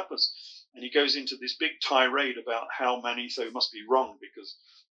cannot be lepers. And he goes into this big tirade about how Manetho must be wrong because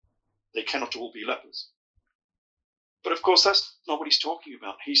they cannot all be lepers. But of course, that's not what he's talking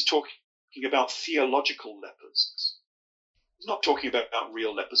about. He's talking about theological lepers. He's not talking about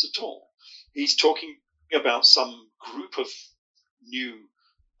real lepers at all. He's talking about some group of new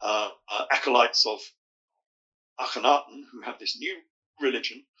acolytes of Akhenaten who have this new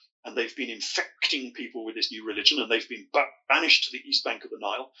religion, and they've been infecting people with this new religion, and they've been banished to the east bank of the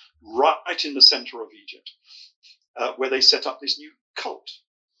Nile, right in the center of Egypt, where they set up this new cult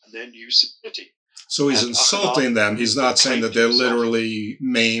and their new city. So he's insulting them. He's not saying that they're literally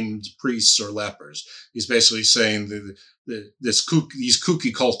maimed priests or lepers. He's basically saying these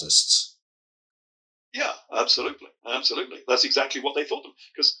kooky cultists. Yeah, absolutely. That's exactly what they thought them,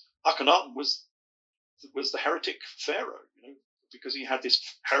 because Akhenaten was the heretic pharaoh, because he had this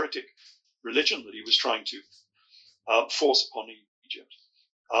heretic religion that he was trying to force upon Egypt.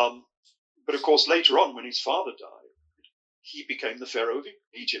 But of course, later on, when his father died, he became the pharaoh of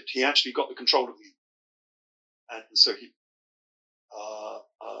Egypt. He actually got the control of Egypt, and so he,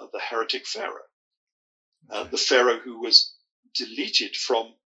 the heretic pharaoh, the pharaoh who was deleted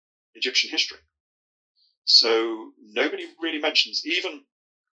from Egyptian history. So nobody really mentions, even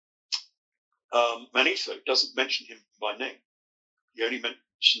Manetho doesn't mention him by name. He only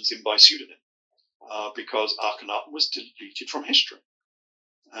mentions him by pseudonym because Akhenaten was deleted from history,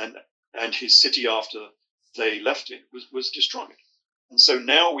 and his city, after they left it, was destroyed. And so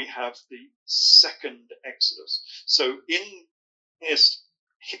now we have the second Exodus. So in this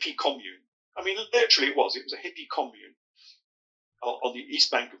hippie commune, I mean, literally it was a hippie commune on the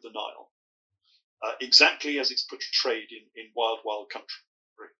east bank of the Nile, exactly as it's portrayed in Wild Wild Country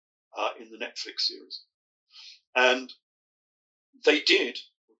in the Netflix series. And they did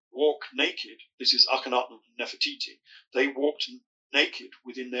walk naked. This is Akhenaten and Nefertiti. They walked naked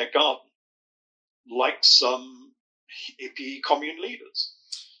within their garden, like some hippie commune leaders.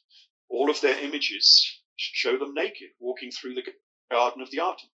 All of their images show them naked, walking through the Garden of the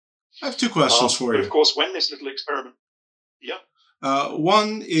Arten. I have two questions for you. But of course, when this little experiment,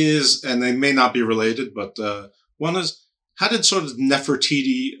 one is, and they may not be related, but one is, how did sort of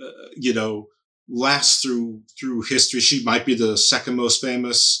Nefertiti, last through history? She might be the second most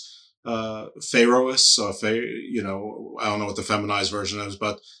famous pharaohess. I don't know what the feminized version is,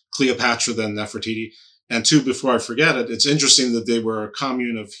 but Cleopatra, then Nefertiti. And two, before I forget it, it's interesting that they were a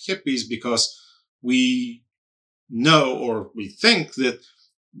commune of hippies because we know, or we think, that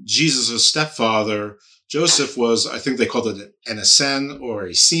Jesus' stepfather, Joseph, was, I think they called it an Essene or a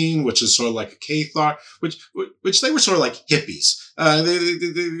Essene, which is sort of like a Cathar, which they were sort of like hippies.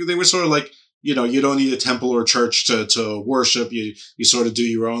 They were sort of like, you don't need a temple or a church to worship. You sort of do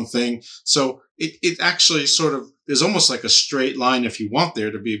your own thing. So it actually sort of is almost like a straight line, if you want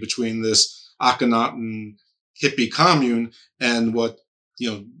there to be, between this Akhenaten hippie commune and what,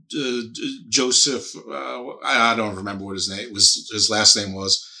 Joseph, I don't remember what his last name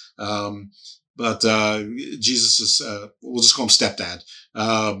was. But Jesus is, we'll just call him stepdad,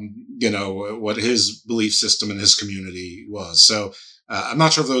 what his belief system and his community was. So I'm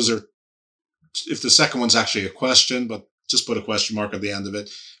not sure if the second one's actually a question, but just put a question mark at the end of it,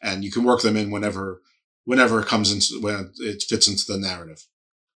 and you can work them in whenever it comes into, when it fits into the narrative.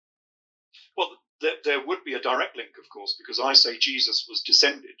 Well, there would be a direct link, of course, because I say Jesus was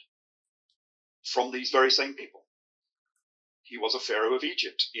descended from these very same people. He was a pharaoh of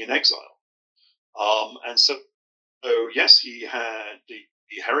Egypt in exile. And so, yes, he had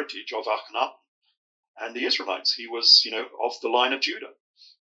the heritage of Akhenaten and the Israelites. He was, of the line of Judah.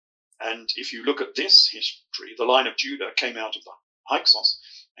 And if you look at this history, the line of Judah came out of the Hyksos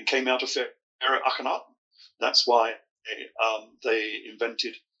and came out of Pharaoh Akhenaten. That's why they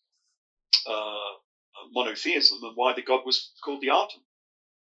invented monotheism and why the god was called the Aten,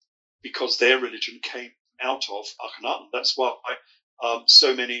 because their religion came out of Akhenaten. That's why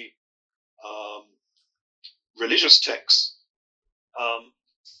so many religious texts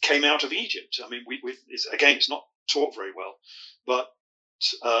came out of Egypt. I mean, it's not taught very well, but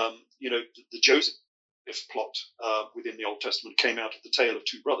the Joseph plot within the Old Testament came out of the tale of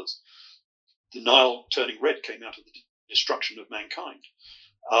two brothers. The Nile turning red came out of the destruction of mankind.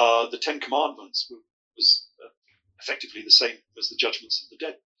 The Ten Commandments was effectively the same as the judgments of the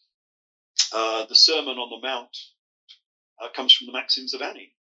dead. The Sermon on the Mount comes from the maxims of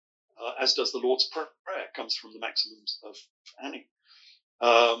Annie, as does the Lord's Prayer comes from the maxims of Annie.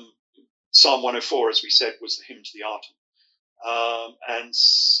 Psalm 104, as we said, was the hymn to the Aten. And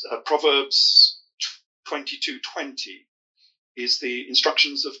Proverbs 22:20 is the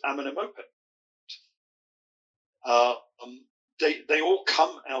instructions of Amenemopet. They all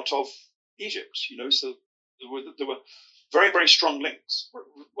come out of Egypt, so there were very, very strong links.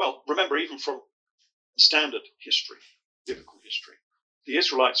 Well, remember, even from standard history, biblical history, the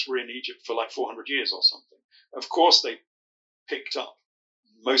Israelites were in Egypt for like 400 years or something. Of course, they picked up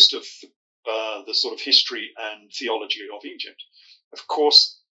most of the sort of history and theology of Egypt. Of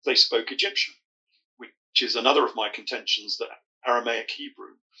course, they spoke Egyptian, which is another of my contentions that Aramaic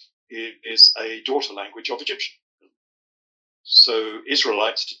Hebrew is a daughter language of Egyptian. So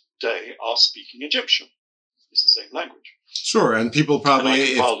Israelites today are speaking Egyptian. It's the same language. Sure, and people probably... And I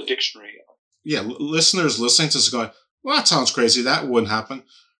compiled a dictionary. Yeah, listeners listening to this going, well, that sounds crazy. That wouldn't happen.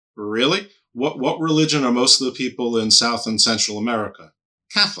 Really? What religion are most of the people in South and Central America?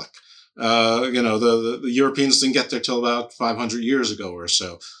 Catholic. The Europeans didn't get there till about 500 years ago or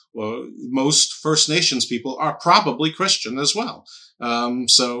so. Well, most First Nations people are probably Christian as well.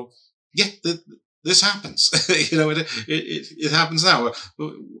 This happens. It happens now.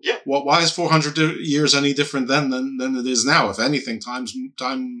 Yeah. Why is 400 years any different then than it is now? If anything,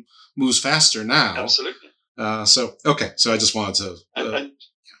 time moves faster now. Absolutely. So I just wanted to.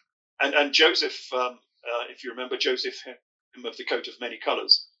 And Joseph, if you remember Joseph, him of the coat of many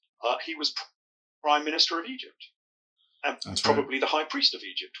colors, he was prime minister of Egypt, and That's probably right. the high priest of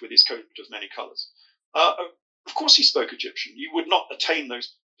Egypt with his coat of many colors. Of course, he spoke Egyptian. You would not attain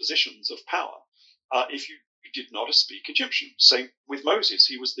those positions of power if you did not speak Egyptian. Same with Moses.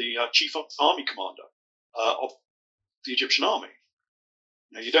 He was the chief army commander of the Egyptian army.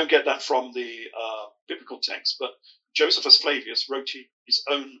 Now, you don't get that from the biblical text, but Josephus Flavius wrote his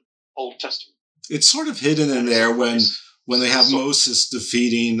own Old Testament. It's sort of hidden in there when they have Moses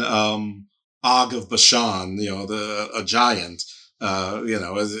defeating Og of Bashan, a giant.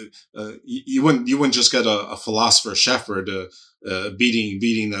 You wouldn't just get a philosopher shepherd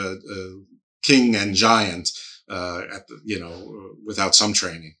beating a king and giant without some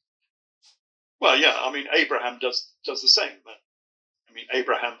training. Well, yeah, I mean Abraham does the same. I mean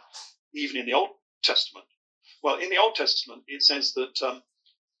Abraham, even in the Old Testament. Well, in the Old Testament, it says that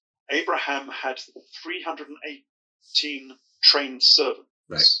Abraham had 318 trained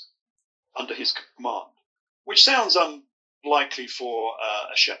servants under his command, which sounds unlikely for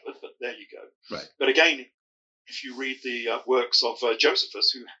a shepherd, but there you go. Right. But again, if you read the works of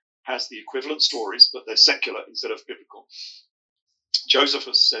Josephus, who has the equivalent stories, but they're secular instead of biblical,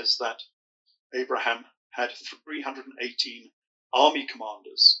 Josephus says that Abraham had 318 army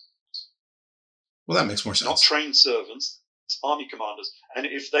commanders. Well, that makes more sense. Not trained servants, army commanders. And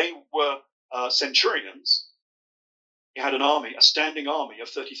if they were centurions, he had a standing army of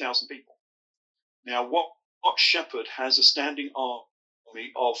 30,000 people. Now, what shepherd has a standing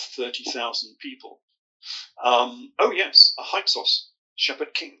army of 30,000 people? Oh, yes, a Hyksos,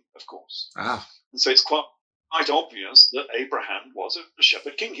 shepherd king, of course. Ah. And so it's quite obvious that Abraham was a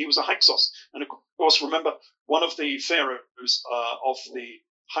shepherd king. He was a Hyksos. And of course, remember, one of the pharaohs of the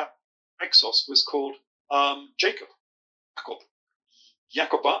Hyksos was called Jacob,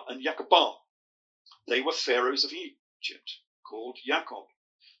 Jacobah and Jacobam. They were pharaohs of Egypt called Jacob.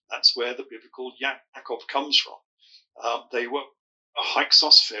 That's where the biblical Jacob comes from. They were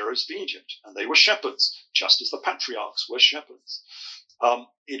Hyksos pharaohs of Egypt, and they were shepherds, just as the patriarchs were shepherds.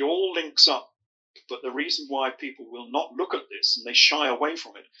 It all links up, but the reason why people will not look at this and they shy away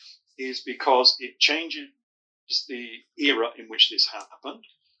from it is because it changes the era in which this happened.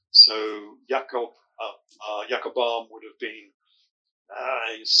 So Jacobam would have been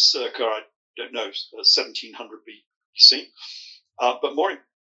circa, 1700 BC. But more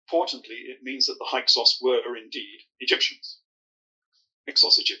importantly, it means that the Hyksos were indeed Egyptians.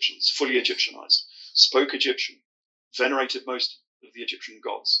 Hyksos Egyptians, fully Egyptianized, spoke Egyptian, venerated most of the Egyptian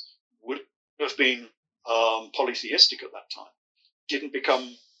gods, would have been polytheistic at that time, didn't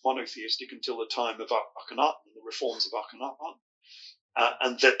become monotheistic until the time of Akhenaten and the reforms of Akhenaten.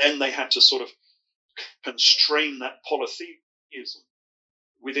 And then they had to sort of constrain that polytheism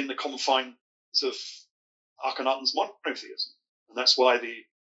within the confines of Akhenaten's monotheism. And that's why the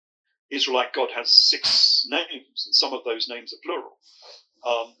Israelite God has 6 names, and some of those names are plural.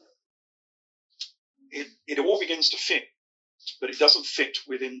 It all begins to fit, but it doesn't fit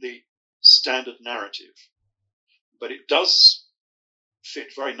within the standard narrative. But it does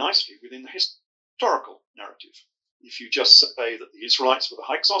fit very nicely within the historical narrative. If you just say that the Israelites were the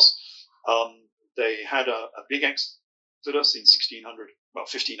Hyksos, they had a big exodus in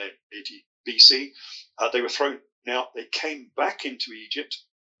 1580 BC. They were thrown out. They came back into Egypt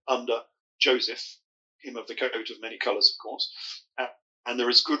under Joseph, him of the coat of many colors, of course. And there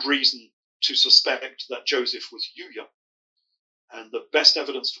is good reason to suspect that Joseph was Yuya, And the best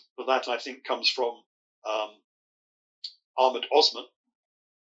evidence for that, I think, comes from Ahmed Osman,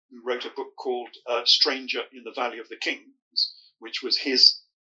 who wrote a book called Stranger in the Valley of the Kings, which was his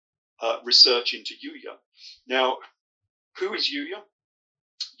research into Yuya. Now, who is Yuya?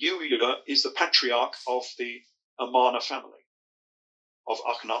 Yuya is the patriarch of the Amana family of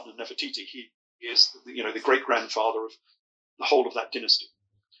Akhenaten and Nefertiti. He is, the great-grandfather of the whole of that dynasty.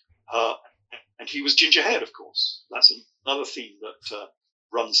 And he was ginger-haired, of course. That's another theme that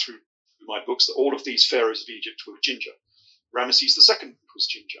runs through my books, that all of these pharaohs of Egypt were ginger. Ramesses II was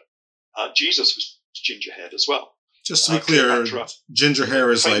ginger. Jesus was ginger-haired as well. Just to be clear, ginger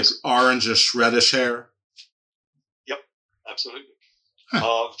hair is like orangish, reddish hair? Yep, absolutely.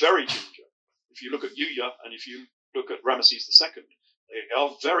 Very ginger. If you look at Yuya and if you look at Ramesses II, they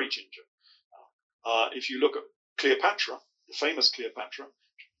are very ginger. If you look at Cleopatra, the famous Cleopatra,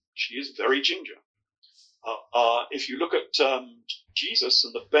 she is very ginger. If you look at Jesus,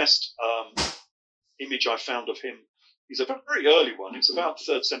 and the best image I found of him is a very early one. It's about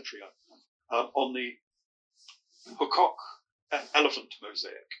 3rd century on the Huqoq elephant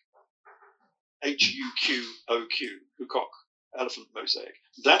mosaic. Huqoq, Huqoq elephant mosaic.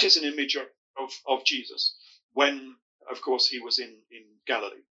 That is an image of Jesus when, of course, he was in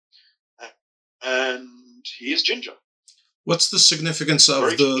Galilee. And he is ginger. What's the significance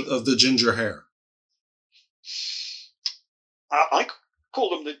of the ginger hair? I call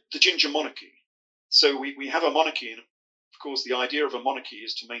them the ginger monarchy. So we have a monarchy, and of course the idea of a monarchy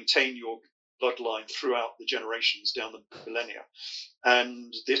is to maintain your bloodline throughout the generations down the millennia.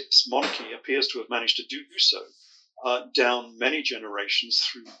 And this monarchy appears to have managed to do so down many generations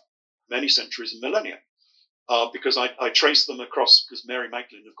through many centuries and millennia. Because I trace them across, because Mary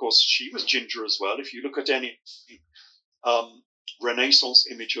Magdalene, of course, she was ginger as well. If you look at any Renaissance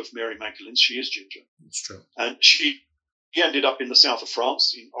image of Mary Magdalene, she is ginger. That's true. And she ended up in the south of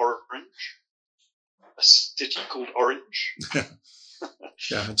France, in Orange, a city called Orange.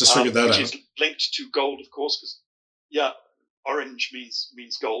 Yeah, I just figured that which out. is linked to gold, of course, because, orange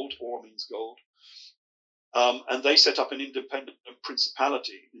means gold, or means gold. And they set up an independent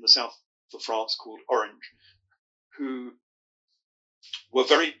principality in the south of France called Orange, who were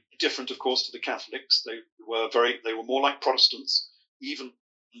very different, of course, to the Catholics. They were more like Protestants, even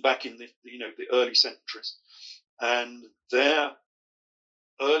back in the early centuries. And their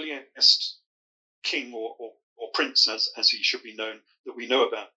earliest king or prince, as he should be known, that we know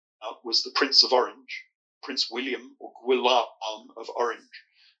about, was the Prince of Orange, Prince William or Guillaume of Orange.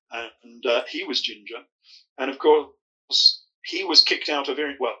 And he was ginger. And of course, he was kicked out of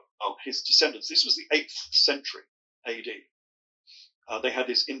his descendants. This was the 8th century AD. They had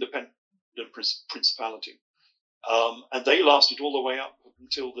this independent principality. And they lasted all the way up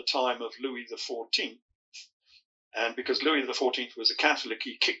until the time of Louis XIV. And because Louis XIV was a Catholic,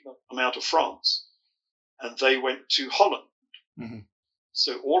 he kicked them out of France. And they went to Holland. Mm-hmm.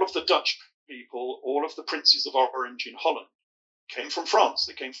 So all of the Dutch people, all of the princes of Orange in Holland came from France.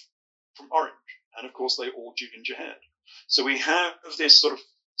 They came from Orange. And of course, they all ginger-haired. So we have this sort of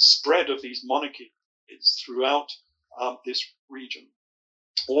spread of these monarchies throughout this region,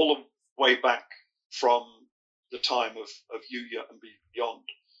 all the way back from the time of Yuya and beyond,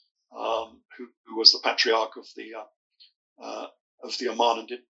 who was the patriarch of the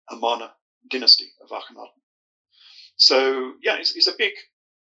Amana dynasty of Akhenaten. So it's a big,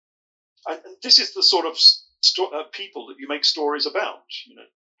 and this is the sort of people that you make stories about.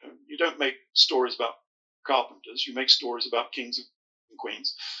 You don't make stories about carpenters. You make stories about kings and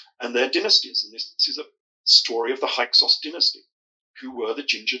queens and their dynasties. And this is a story of the Hyksos dynasty, who were the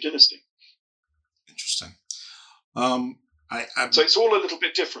Ginger dynasty. Interesting. So it's all a little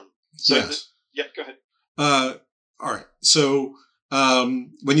bit different. So yes. Go ahead. All right. So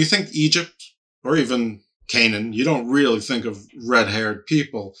when you think Egypt or even Canaan, you don't really think of red-haired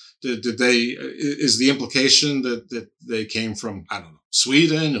people. Did they? Is the implication that they came from, I don't know,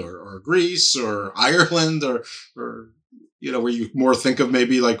 Sweden or Greece or Ireland or where you more think of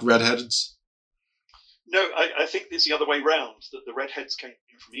maybe like redheads? No, I think it's the other way round. That the redheads came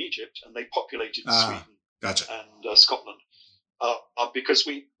from Egypt and they populated Sweden gotcha. and Scotland, because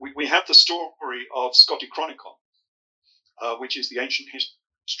we have the story of Scotti Chronicon, which is the ancient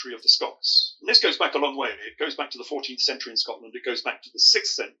history of the Scots. And this goes back a long way. It goes back to the 14th century in Scotland. It goes back to the 6th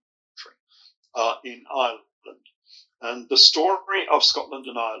century in Ireland. And the story of Scotland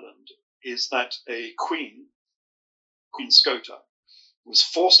and Ireland is that a queen, Queen Scota, was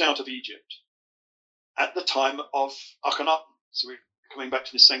forced out of Egypt at the time of Akhenaten. So we're coming back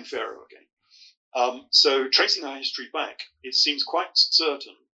to the same pharaoh again. So tracing our history back, it seems quite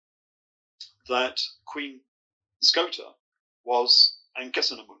certain that Queen Scota was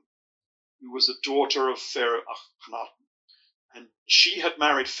Ankesenamun, who was a daughter of Pharaoh Akhenaten. And she had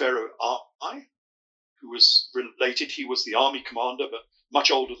married Pharaoh Ai, who was related. He was the army commander, but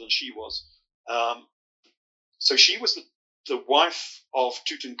much older than she was. So she was the wife of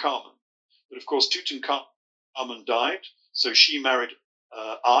Tutankhamun. But of course, Tutankhamun died, so she married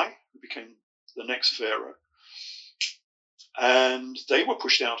Ai, who became the next pharaoh. And they were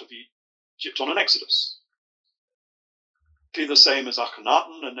pushed out of Egypt on an exodus. The same as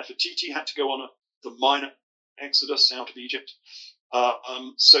Akhenaten and Nefertiti had to go on the minor exodus out of Egypt.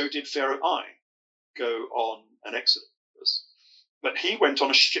 So did Pharaoh Ai go on an exodus. But he went on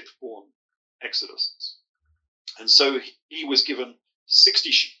a ship-borne exodus. And so he was given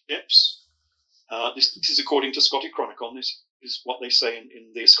 60 ships. This is according to Scottish Chronicle. This is what they say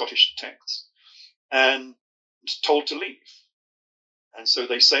in the Scottish texts. And told to leave. And so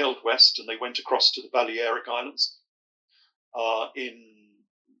they sailed west and they went across to the Balearic Islands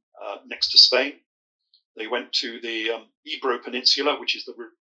next to Spain. They went to the Ebro Peninsula, which is the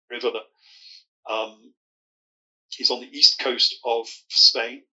river that is on the east coast of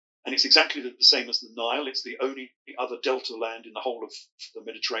Spain. And it's exactly the same as the Nile. It's the only other delta land in the whole of the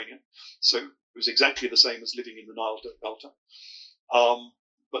Mediterranean. So it was exactly the same as living in the Nile delta.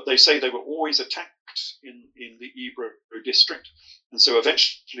 But they say they were always attacked in the Ebro district. And so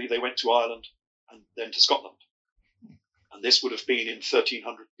eventually they went to Ireland and then to Scotland. And this would have been in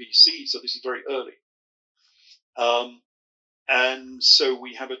 1300 BC, so this is very early. And so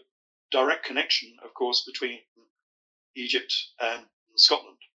we have a direct connection, of course, between Egypt and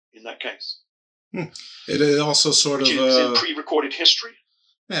Scotland in that case. It also sort which of... is in pre-recorded history.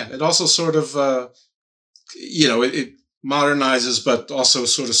 Yeah, it also sort of, it modernizes, but also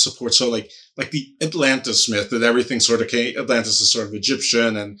sort of supports. So like the Atlantis myth, that everything sort of Atlantis is sort of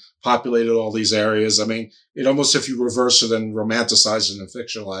Egyptian and populated all these areas. I mean, it almost, if you reverse it and romanticize it and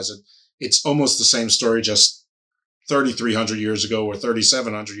fictionalize it, it's almost the same story, just 3,300 years ago or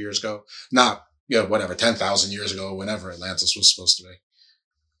 3,700 years ago, not, 10,000 years ago, whenever Atlantis was supposed to be.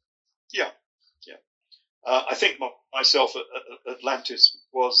 Yeah. I think myself, Atlantis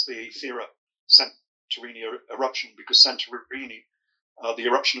was the Thera Santorini eruption, because Santorini, the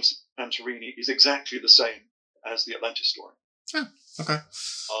eruption of Santorini is exactly the same as the Atlantis story. Oh, okay.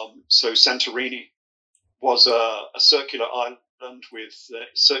 So Santorini was a circular island with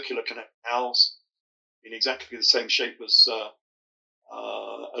circular canals in exactly the same shape as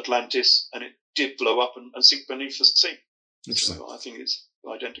Atlantis, and it did blow up and sink beneath the sea. Interesting. So I think it's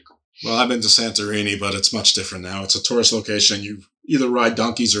identical. Well, I've been to Santorini, but it's much different now. It's a tourist location. You either ride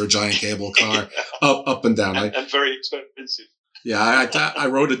donkeys or a giant cable car up and down. And very expensive. Yeah, I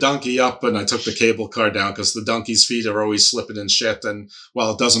rode a donkey up and I took the cable car down because the donkey's feet are always slipping in shit. And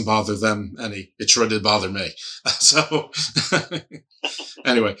while it doesn't bother them any, it sure did bother me. So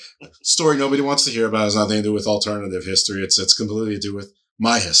anyway, story nobody wants to hear about has nothing to do with alternative history. It's completely to do with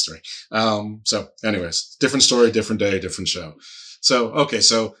my history. So anyways, different story, different day, different show. So, okay.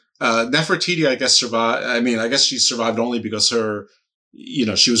 So, Nefertiti, I guess, survived. I mean, I guess she survived only because her,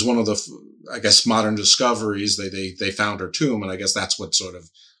 she was one of the, modern discoveries. They found her tomb, and I guess that's what sort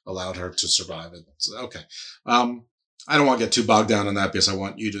of allowed her to survive it. Okay. I don't want to get too bogged down in that because I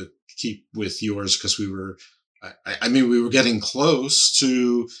want you to keep with yours, because we were getting close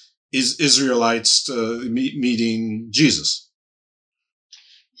to Israelites meeting Jesus.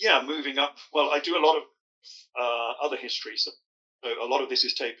 Yeah, moving up. Well, I do a lot of other history. So a lot of this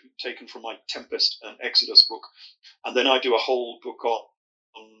is taken from my Tempest and Exodus book. And then I do a whole book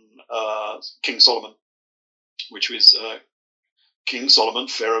on King Solomon, which was King Solomon,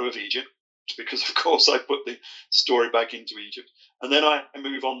 Pharaoh of Egypt, because, of course, I put the story back into Egypt. And then I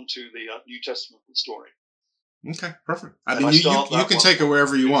move on to the New Testament story. Okay, perfect. I mean, you can take it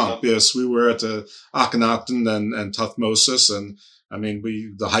wherever you want, because we were at the Akhenaten and Tuthmosis, and I mean,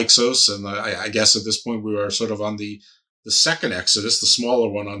 the Hyksos, and I guess at this point we were sort of on the second Exodus, the smaller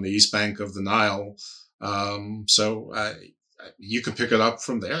one on the east bank of the Nile. So you can pick it up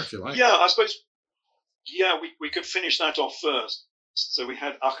from there if you like. Yeah, I suppose. Yeah, we could finish that off first. So we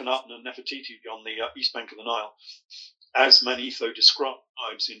had Akhenaten and Nefertiti on the east bank of the Nile, as Manetho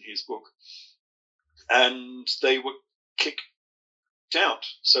describes in his book. And they were kicked out.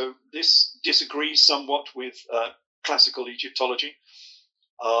 So this disagrees somewhat with classical Egyptology.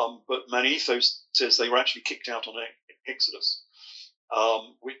 But Manetho says they were actually kicked out on Exodus,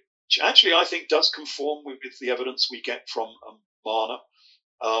 which actually I think does conform with the evidence we get from Mana,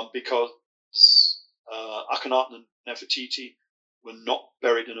 because Akhenaten and Nefertiti were not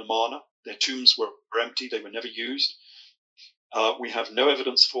buried in Amarna. Their tombs were empty. They were never used. We have no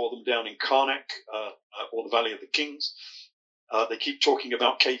evidence for them down in Karnak or the Valley of the Kings. They keep talking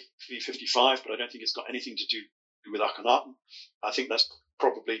about KV-55, but I don't think it's got anything to do with Akhenaten. I think that's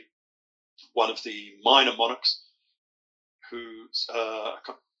probably one of the minor monarchs who's, I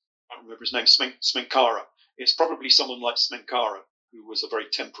can't remember his name, Smenkara. It's probably someone like Smenkara, who was a very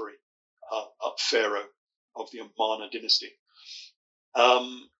temporary pharaoh of the Amarna dynasty.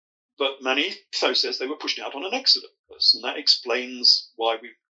 But Manetho says they were pushed out on an exodus, and that explains why we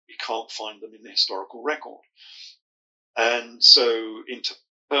can't find them in the historical record. And so in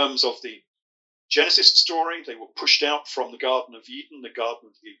terms of the Genesis story, they were pushed out from the Garden of Eden, the Garden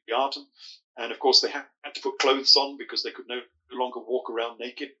of the Garden, and of course they had to put clothes on because they could no longer walk around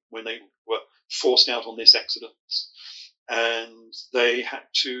naked when they were forced out on this exodus. And they had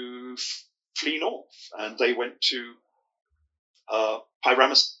to flee north, and they went to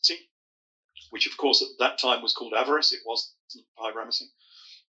Pyramesy, which of course at that time was called Avaris. It wasn't Pyramesy.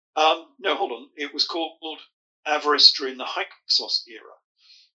 No, hold on. It was called Avaris during the Hyksos era.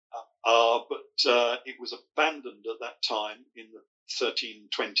 But it was abandoned at that time in the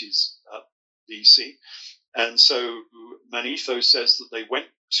 1320s BC. And so Manetho says that they went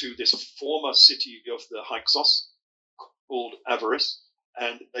to this former city of the Hyksos called Avaris,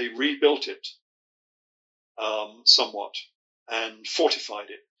 and they rebuilt it somewhat and fortified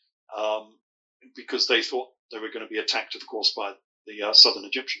it because they thought they were going to be attacked, of course, by the southern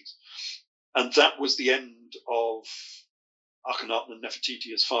Egyptians. And that was the end of Akhenaten and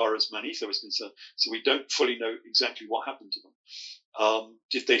Nefertiti as far as Manetho is concerned. So we don't fully know exactly what happened to them.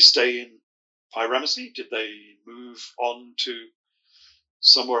 Did they stay in Pyramesy? Did they move on to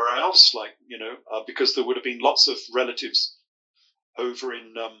somewhere else? Because there would have been lots of relatives over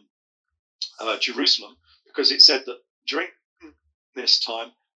in Jerusalem, because it said that during this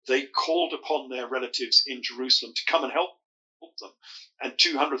time they called upon their relatives in Jerusalem to come and help them, and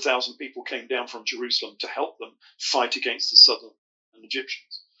 200,000 people came down from Jerusalem to help them fight against the southern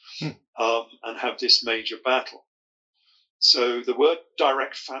Egyptians and have this major battle. So there were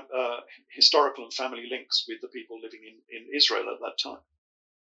direct historical and family links with the people living in Israel at that time.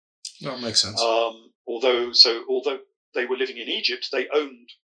 That makes sense. Although they were living in Egypt, they owned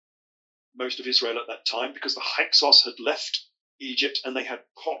most of Israel at that time because the Hyksos had left Egypt and they had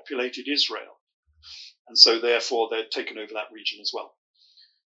populated Israel. And so therefore they'd taken over that region as well.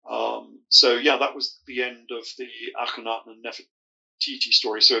 That was the end of the Akhenaten and Nefertiti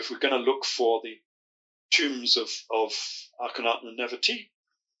story. So if we're going to look for the tombs of Akhenaten and Nefertiti,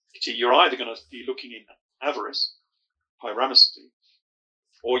 you're either going to be looking in Avaris, Pyramesy,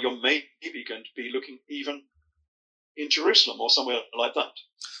 or you're maybe going to be looking even in Jerusalem or somewhere like that.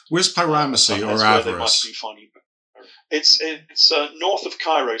 Where's Pyramesy or Avaris? They might be finding. It's north of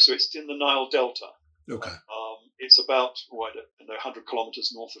Cairo, so it's in the Nile Delta. Okay. It's about 100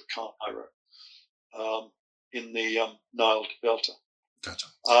 kilometers north of Cairo, in the Nile Delta. Gotcha.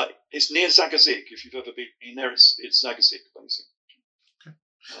 It's near Zagazig. If you've ever been there, it's Zagazig, basically, okay.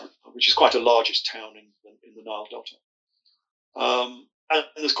 Which is quite a largest town in the Nile Delta. And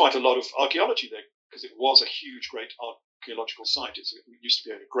there's quite a lot of archaeology there because it was a huge, great archaeological site. It used to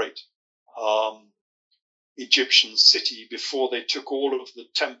be a great Egyptian city before they took all of the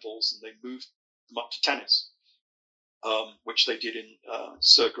temples and they moved them up to Tanis, which they did in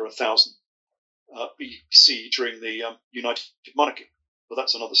circa 1000 BC during the United Monarchy. But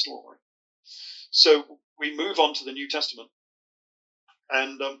that's another story. So we move on to the New Testament,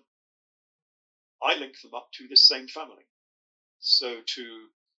 and I link them up to this same family. So to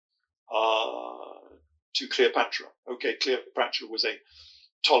Cleopatra. Okay, Cleopatra was a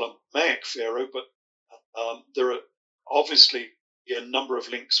Ptolemaic pharaoh, but there are obviously a number of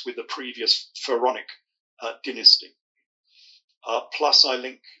links with the previous pharaonic dynasty. Plus, I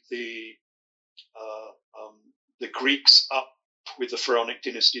link the Greeks up with the pharaonic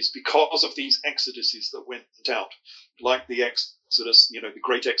dynasties because of these exoduses that went out, like the exodus, the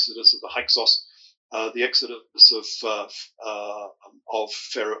great exodus of the Hyksos, the exodus of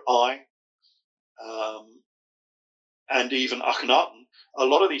Pharaoh I, and even Akhenaten. A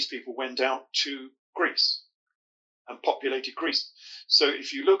lot of these people went out to Greece and populated Greece. So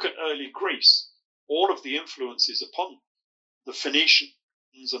if you look at early Greece, all of the influences upon the Phoenicians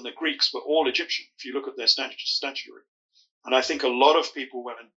and the Greeks were all Egyptian, if you look at their statuary. And I think a lot of people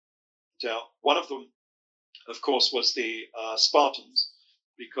went out. One of them, of course, was the Spartans,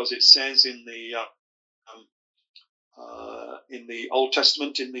 because it says in the Old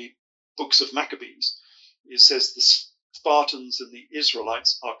Testament, in the books of Maccabees, it says the Spartans and the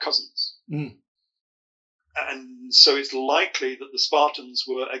Israelites are cousins. Mm. And so it's likely that the Spartans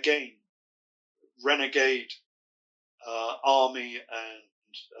were, again, renegade army and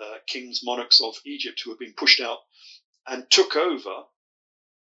kings, monarchs of Egypt who had been pushed out and took over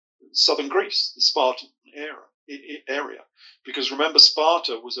southern Greece, the Spartan area. Because remember,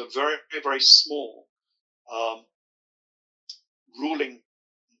 Sparta was a very, very small ruling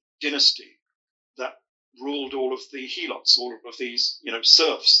dynasty that ruled all of the helots, all of these,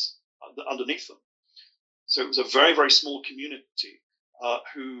 serfs underneath them. So it was a very, very small community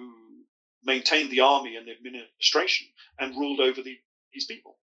who maintained the army and the administration and ruled over these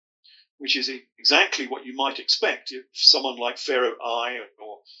people, which is exactly what you might expect if someone like Pharaoh I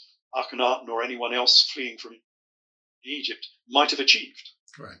or Akhenaten or anyone else fleeing from Egypt might have achieved.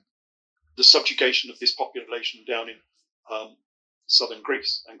 Right. The subjugation of this population down in southern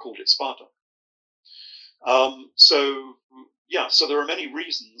Greece and called it Sparta. So there are many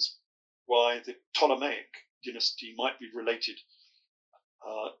reasons why the Ptolemaic dynasty might be related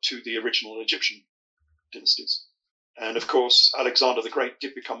to the original Egyptian dynasties. And of course, Alexander the Great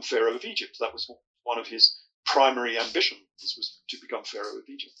did become Pharaoh of Egypt. That was one of his primary ambitions, was to become Pharaoh of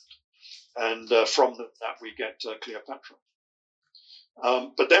Egypt. And from that we get Cleopatra.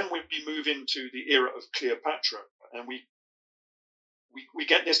 But then we move into the era of Cleopatra, and we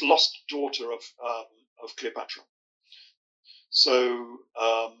get this lost daughter of Cleopatra. So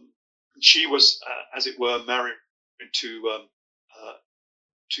she was, as it were, married to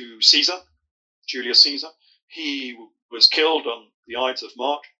Caesar, Julius Caesar. He was killed on the Ides of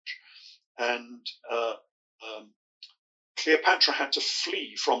March, and Cleopatra had to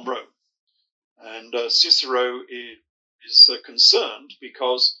flee from Rome. And Cicero is concerned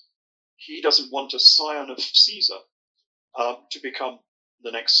because he doesn't want a scion of Caesar to become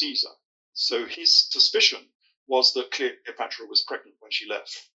the next Caesar. So his suspicion was that Cleopatra was pregnant when she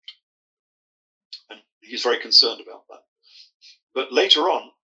left. And he's very concerned about that. But later on,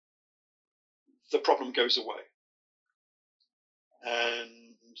 the problem goes away.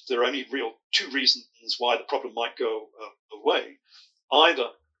 And there are only two reasons why the problem might go away. Either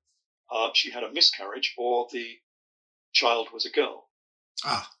she had a miscarriage, or the child was a girl.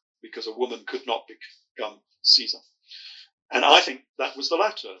 Because a woman could not become Caesar. And I think that was the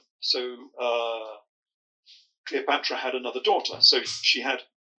latter. So Cleopatra had another daughter. So she had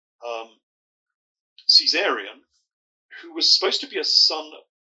Caesarion, who was supposed to be a son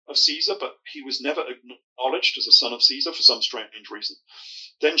of Caesar, but he was never acknowledged as a son of Caesar for some strange reason.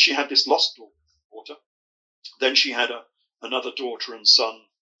 Then she had this lost daughter. Then she had another daughter and son,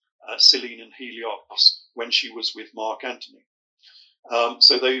 Selene and Helios, when she was with Mark Antony.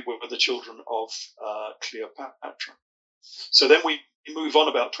 So they were the children of Cleopatra. So then we move on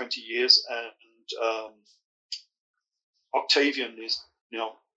about 20 years, and Octavian is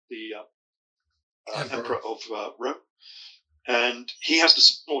now the emperor of Rome, and he has to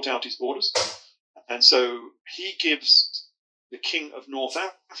sort out his borders. And so he gives the king of North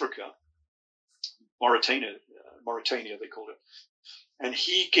Africa, Mauritania they called it, and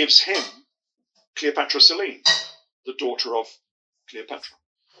he gives him Cleopatra Selene, the daughter of Cleopatra.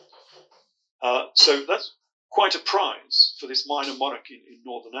 So that's quite a prize for this minor monarch in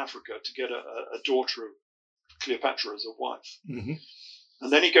northern Africa to get a daughter of Cleopatra as a wife. Mm-hmm.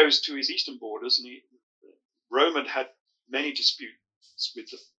 And then he goes to his eastern borders, and Rome had many disputes with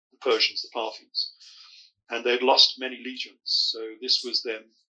the Persians, the Parthians, and they'd lost many legions. So this was their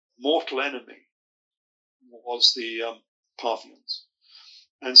mortal enemy, was the Parthians.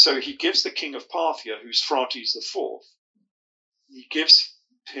 And so he gives the king of Parthia, who's Phraates IV, he gives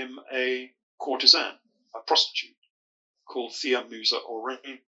him a courtesan, a prostitute, called Thea Musa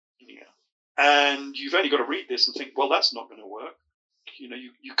Aurania. And you've only got to read this and think, well, that's not going to work.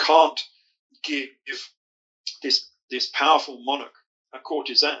 You can't give this powerful monarch a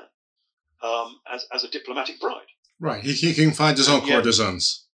courtesan as a diplomatic bride. Right. He can find his own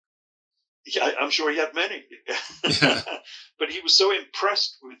courtesans. Yeah, I'm sure he had many. Yeah. But he was so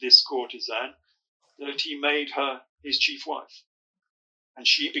impressed with this courtesan that he made her his chief wife. And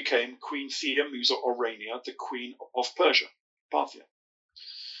she became Queen Thea Musa Aurania, the queen of Persia, Parthia.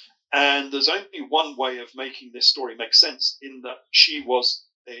 And there's only one way of making this story make sense, in that she was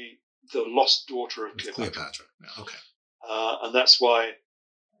the lost daughter of Cleopatra. Yeah, okay. And that's why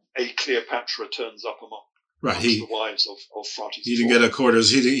a Cleopatra turns up among the wives of Phraates. He didn't get a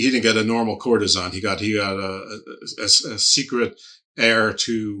courtesan. He didn't get a normal courtesan. He got a secret heir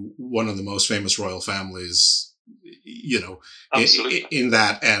to one of the most famous royal families, in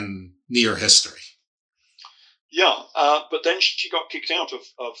that and near history. Yeah, but then she got kicked out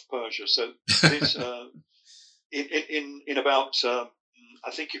of Persia. So this, in about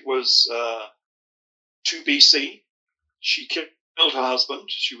I think it was 2 BC, she killed her husband.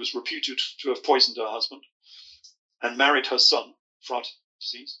 She was reputed to have poisoned her husband, and married her son,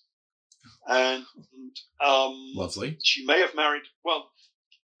 Phraates. And lovely. She may have married, well,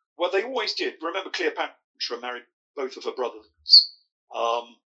 they always did. Remember, Cleopatra married both of her brothers.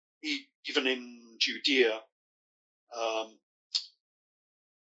 Even in Judea,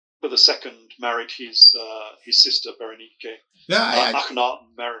 but II married his sister, Berenike. Yeah,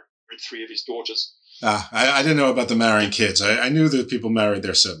 Akhenaten married 3 of his daughters. I didn't know about the marrying kids. I knew that people married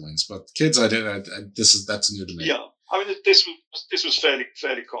their siblings, but kids, I didn't. That's new to me. Yeah, I mean, this was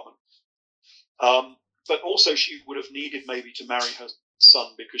fairly common. But also, she would have needed maybe to marry her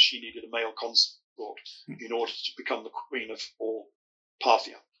son because she needed a male consort in order to become the queen of all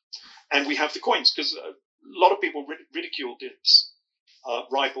Parthia. And we have the coins because a lot of people ridiculed this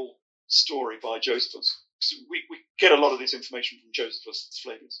rival story by Josephus. We get a lot of this information from Josephus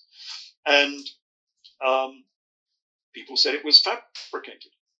Flavius, and people said it was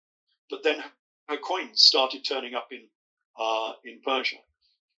fabricated. But then her coins started turning up in Persia,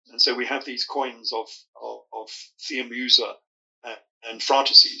 and so we have these coins of Theomusa and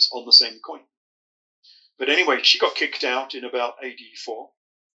Phraatesses on the same coin. But anyway, she got kicked out in about AD 4,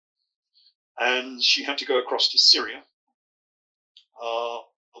 and she had to go across to Syria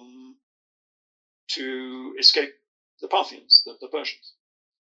to escape the Parthians, the Persians.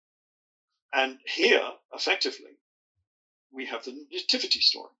 And here, effectively, we have the nativity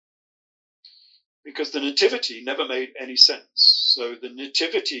story. Because the nativity never made any sense. So the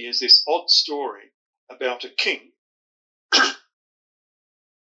nativity is this odd story about a king.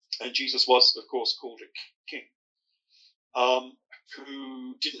 And Jesus was, of course, called a king,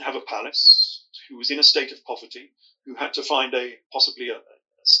 who didn't have a palace, who was in a state of poverty, who had to find possibly a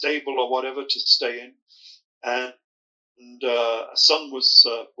stable or whatever to stay in. And a son was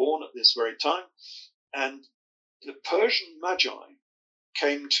born at this very time. And the Persian Magi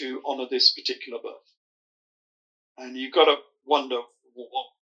came to honor this particular birth. And you've got to wonder,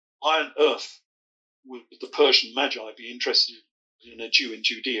 why on earth would the Persian Magi be interested in a Jew in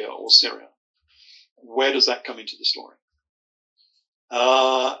Judea or Syria? Where does that come into the story?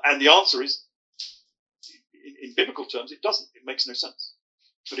 And the answer is, in biblical terms, it doesn't. It makes no sense.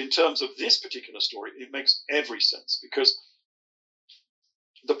 But in terms of this particular story, it makes every sense, because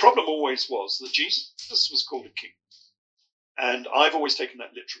the problem always was that Jesus was called a king. And I've always taken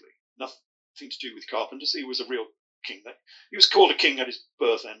that literally. Nothing to do with carpenters. He was a real king. He was called a king at his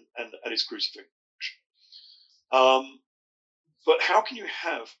birth and at his crucifixion. But how can you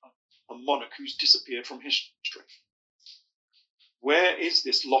have a monarch who's disappeared from history? Where is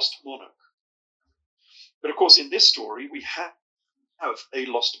this lost monarch? But of course, in this story, we have a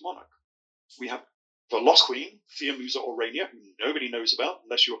lost monarch. We have the lost queen, Theomusa Aurania, who nobody knows about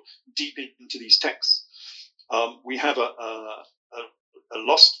unless you're deep into these texts. We have a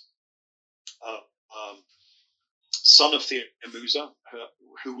lost son of Theomusa,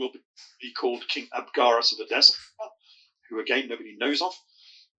 who will be called King Abgarus of Edessa, who again nobody knows of.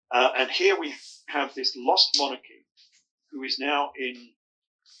 And here we have this lost monarchy who is now in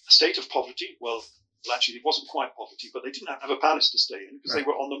a state of poverty. Well, actually, it wasn't quite poverty, but they didn't have a palace to stay in because they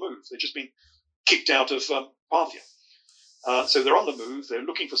were on the move. They'd just been kicked out of Parthia. So they're on the move. They're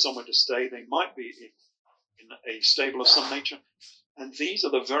looking for somewhere to stay. They might be in a stable of some nature. And these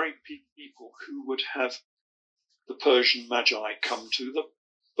are the very people who would have the Persian Magi come to the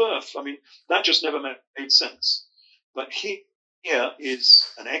birth. I mean, that just never made sense. But here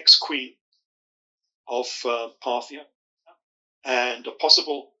is an ex-queen of Parthia and a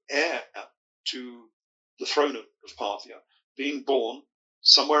possible heir to the throne of Parthia being born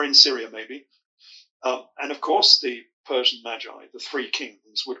somewhere in Syria, maybe. And of course, the Persian Magi, the 3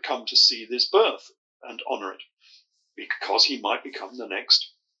 kings, would come to see this birth and honor it, because he might become the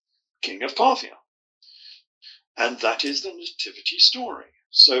next king of Parthia. And that is the nativity story.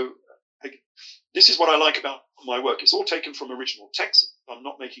 So this is what I like about my work. It's all taken from original text. I'm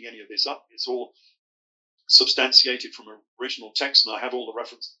not making any of this up. It's all substantiated from original text, and I have all the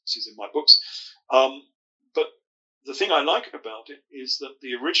references in my books. But the thing I like about it is that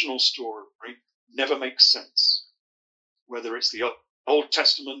the original story never makes sense. Whether it's the Old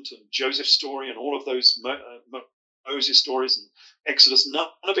Testament and Joseph's story and all of those Moses stories and Exodus, none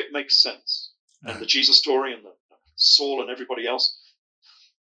of it makes sense. And the Jesus story and the Saul and everybody else.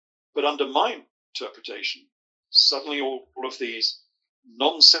 But under my interpretation, suddenly all of these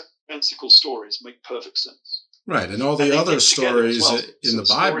nonsensical stories make perfect sense. Right, and all the other stories in the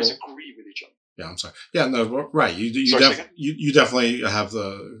Bible stories agree with each other. Yeah, I'm sorry. Yeah, no, right. You definitely have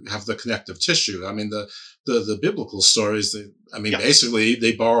the connective tissue. I mean, the biblical stories. Basically,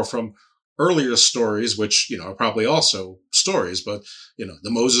 they borrow from earlier stories, which are probably also stories. But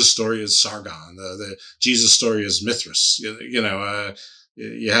the Moses story is Sargon. The Jesus story is Mithras.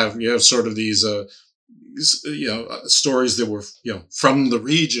 you have sort of these stories that were from the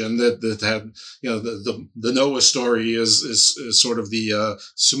region that had the Noah story is sort of the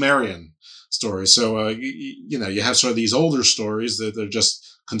Sumerian story. So you have sort of these older stories that they're just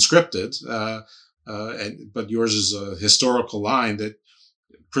conscripted, but yours is a historical line that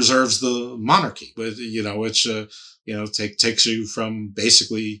preserves the monarchy, with which takes you from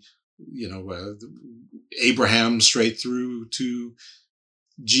basically Abraham straight through to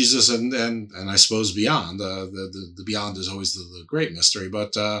Jesus and I suppose beyond. The beyond is always the great mystery,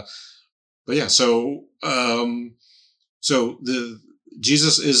 but yeah. So the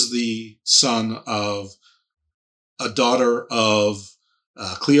Jesus is the son of a daughter of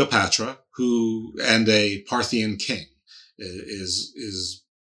Cleopatra, and a Parthian king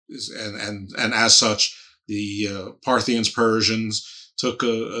and as such, the Parthians, Persians took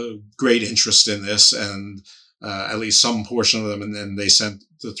a great interest in this, and at least some portion of them, and then they sent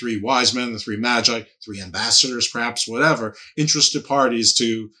the three wise men, the three magi, three ambassadors, perhaps, whatever, interested parties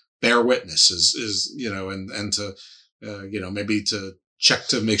to bear witness, and to maybe to check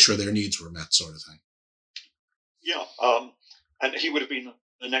to make sure their needs were met, sort of thing. Yeah, and he would have been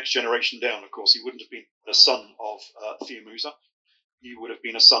the next generation down, of course. He wouldn't have been the son of Theomusa. He would have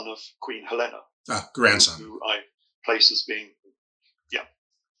been a son of Queen Helena. Grandson. Who I place as being,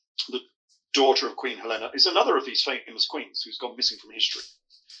 the daughter of Queen Helena, is another of these famous queens who's gone missing from history.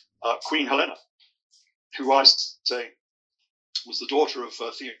 Queen Helena, who I say was the daughter of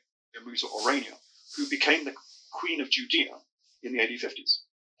Theomusa Orania, who became the Queen of Judea in the AD 50s.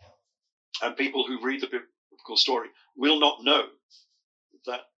 And people who read the biblical story will not know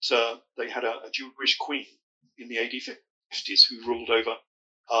that they had a Jewish queen in the AD 50s who ruled over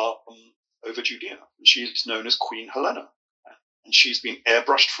Judea. And she's known as Queen Helena. And she's been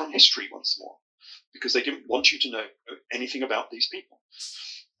airbrushed from history once more because they didn't want you to know anything about these people.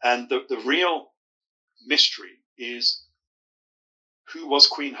 And the real mystery is, who was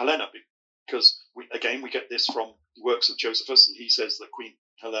Queen Helena? Because we get this from the works of Josephus, and he says that Queen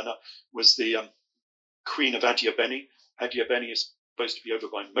Helena was the queen of Adiabeni. Adiabeni is supposed to be over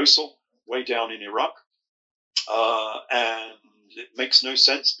by Mosul, way down in Iraq. And it makes no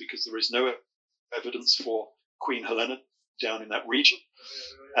sense because there is no evidence for Queen Helena down in that region.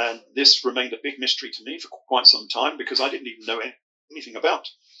 And this remained a big mystery to me for quite some time because I didn't even know anything about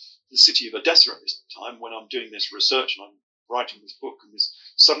the city of Edessa at this time when I'm doing this research and I'm writing this book. And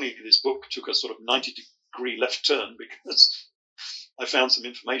suddenly this book took a sort of 90-degree left turn because I found some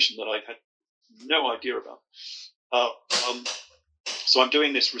information that I had no idea about. So I'm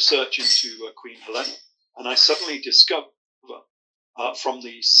doing this research into Queen Helena, and I suddenly discover from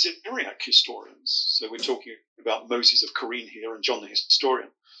the Syriac historians, so we're talking about Moses of Corine here and John the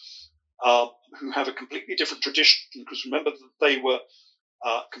historian, who have a completely different tradition, because remember that they were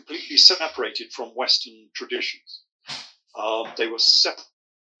completely separated from Western traditions. They were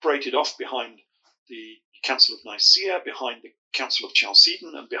separated off behind the Council of Nicaea, behind the Council of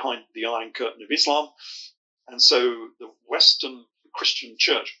Chalcedon, and behind the Iron Curtain of Islam. And so the Western Christian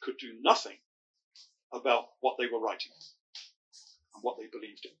church could do nothing about what they were writing and what they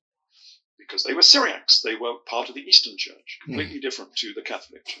believed in, because they were Syriacs. They were part of the Eastern Church, completely different to the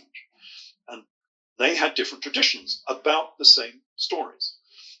Catholic Church. And they had different traditions about the same stories.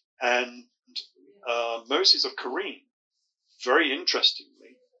 And Moses of Corine, very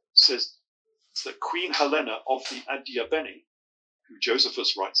interestingly, says that Queen Helena of the Adiabeni, who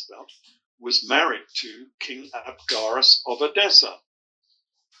Josephus writes about, was married to King Abgarus of Edessa.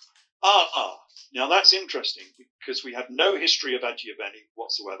 Now that's interesting because we have no history of Adiabeni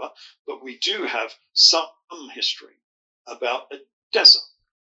whatsoever, but we do have some history about Edessa.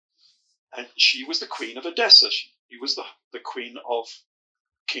 And she was the queen of Edessa. She was the queen of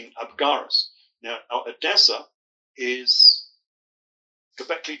King Abgarus. Now Edessa is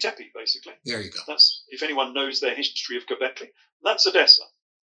Göbekli Tepe, basically. There you go. That's, if anyone knows their history of Göbekli, that's Edessa.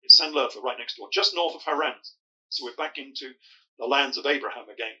 It's Sanlurfa, right next door, just north of Haran. So we're back into the lands of Abraham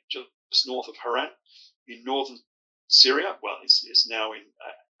again, just north of Haran, in northern Syria. Well, it's now in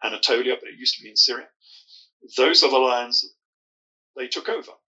Anatolia, but it used to be in Syria. Those are the lands they took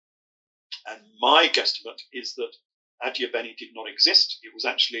over. And my guesstimate is that Adiabeni did not exist. It was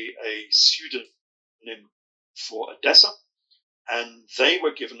actually a pseudonym for Edessa. And they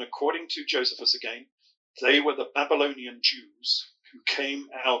were given, according to Josephus again, they were the Babylonian Jews who came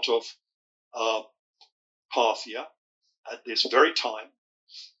out of Parthia at this very time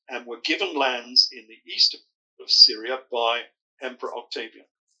and were given lands in the east of Syria by Emperor Octavian.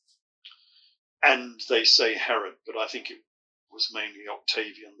 And they say Herod, but I think it was mainly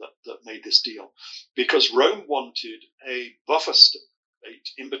Octavian that made this deal, because Rome wanted a buffer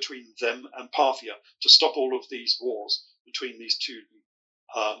in between them and Parthia to stop all of these wars between these two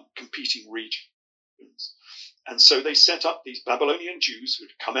competing regions. And so they set up these Babylonian Jews who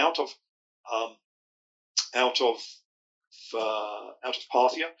had come out of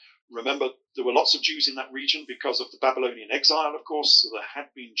Parthia. Remember, there were lots of Jews in that region because of the Babylonian exile, of course, so there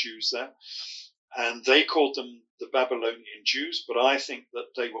had been Jews there. And they called them the Babylonian Jews, but I think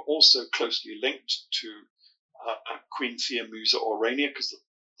that they were also closely linked to Queen Thea-Musa Aurania, because the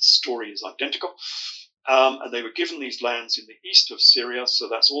story is identical. And they were given these lands in the east of Syria, so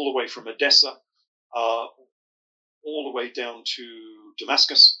that's all the way from Edessa, all the way down to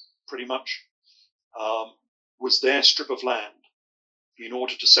Damascus, pretty much, was their strip of land in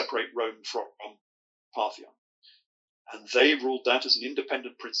order to separate Rome from Parthia. And they ruled that as an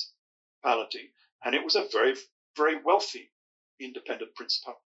independent principality, and it was a very, very wealthy independent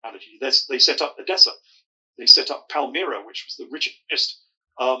principality. They set up Edessa. They set up Palmyra, which was the richest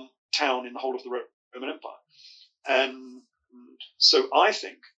town in the whole of the Roman Empire. And so I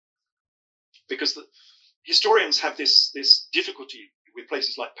think, because the historians have this difficulty with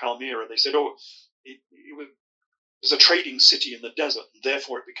places like Palmyra, they said, oh, it was a trading city in the desert, and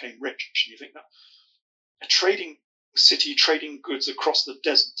therefore it became rich. And you think, no, a trading city trading goods across the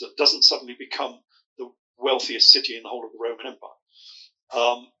desert doesn't suddenly become the wealthiest city in the whole of the Roman Empire.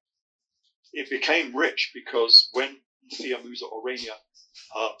 It became rich because when Thea-Musa Aurania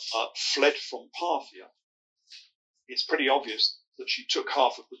fled from Parthia, it's pretty obvious that she took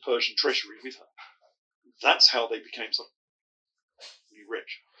half of the Persian treasury with her. That's how they became so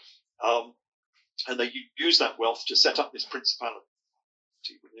rich. And they used that wealth to set up this principality,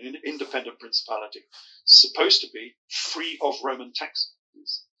 an independent principality, supposed to be free of Roman taxes.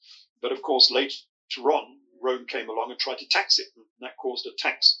 But of course, later on, Rome came along and tried to tax it, and that caused a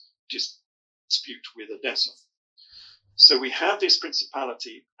tax dispute with Edessa. So we have this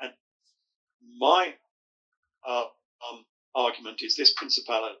principality, and my argument is this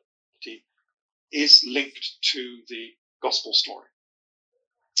principality is linked to the gospel story.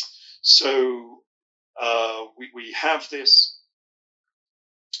 So we have this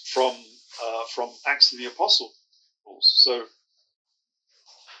from Acts of the Apostles. So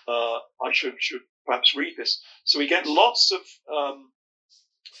I should perhaps read this. So we get lots of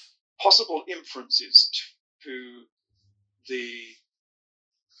possible inferences to the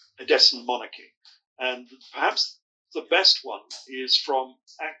Edessan monarchy, and perhaps the best one is from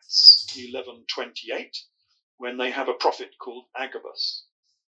Acts 11:28, when they have a prophet called Agabus.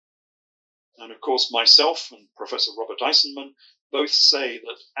 And of course, myself and Professor Robert Eisenman both say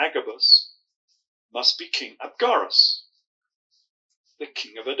that Agabus must be King Abgarus, the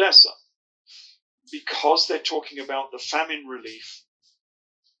king of Edessa, because they're talking about the famine relief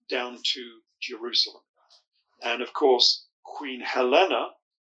down to Jerusalem. And of course, Queen Helena,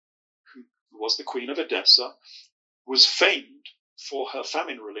 who was the queen of Edessa, was famed for her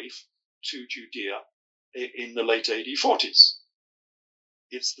famine relief to Judea in the late AD 40s.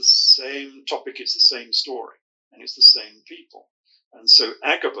 It's the same topic, it's the same story, and it's the same people. And so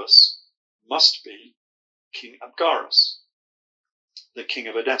Agabus must be King Abgarus, the king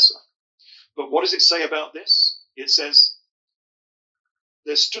of Edessa. But what does it say about this? It says,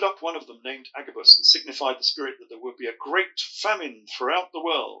 there stood up one of them named Agabus and signified the spirit that there would be a great famine throughout the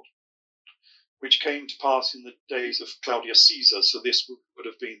world, which came to pass in the days of Claudius Caesar. So this would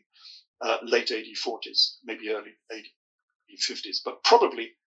have been late AD 40s, maybe early AD 50s, but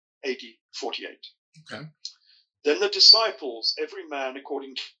probably AD 48. Okay. Then the disciples, every man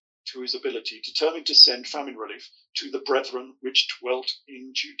according to his ability, determined to send famine relief to the brethren which dwelt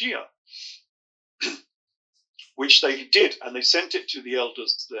in Judea, which they did, and they sent it to the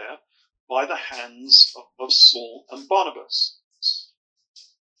elders there by the hands of Saul and Barnabas.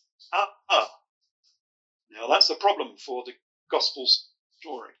 Now that's the problem for the gospel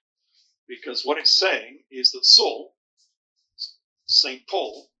story, because what it's saying is that Saul, St.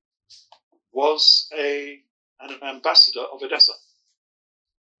 Paul, was an ambassador of Edessa.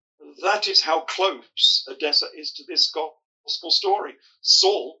 That is how close Edessa is to this gospel story.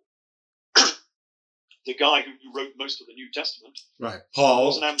 Saul, the guy who wrote most of the New Testament, right?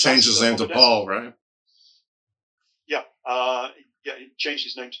 Paul changed his name to Edessa. Paul, right? Yeah, he changed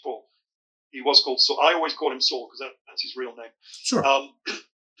his name to Paul. He was called Saul. I always call him Saul because that's his real name. Sure.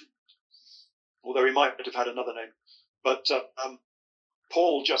 Although he might have had another name, but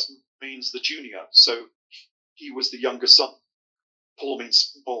Paul just means the junior, so he was the younger son. Paul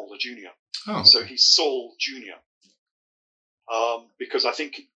means Paul, the junior. Oh. So he's Saul Junior. Because I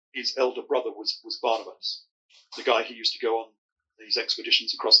think his elder brother was Barnabas, the guy he used to go on these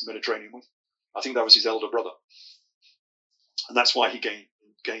expeditions across the Mediterranean with. I think that was his elder brother. And that's why he gained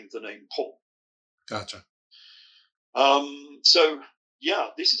the name Paul. Gotcha. So, yeah,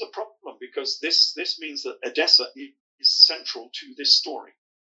 this is a problem because this means that Edessa is central to this story,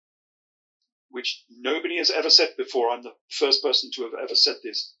 which nobody has ever said before. I'm the first person to have ever said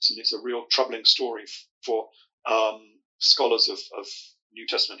this, and it's a real troubling story for scholars of New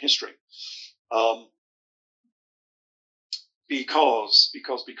Testament history. Because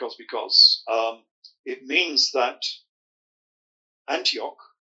it means that Antioch,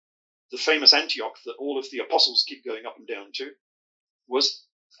 the famous Antioch that all of the apostles keep going up and down to, was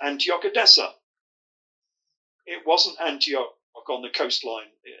Antioch Edessa. It wasn't Antioch on the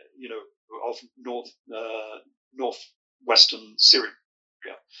coastline, of northwestern Syria.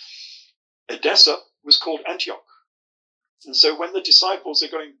 Edessa was called Antioch. And so when the disciples are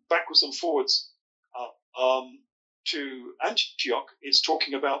going backwards and forwards to Antioch, it's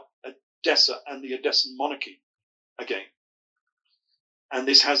talking about Edessa and the Edessan monarchy again. And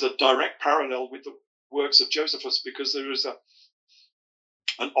this has a direct parallel with the works of Josephus, because there is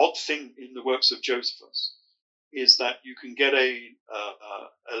an odd thing in the works of Josephus, is that you can get a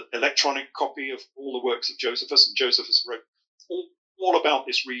electronic copy of all the works of Josephus, and Josephus wrote all about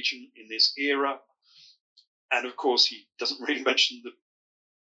this region in this era. And of course, he doesn't really mention the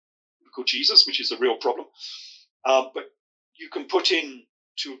biblical Jesus, which is a real problem. But you can put in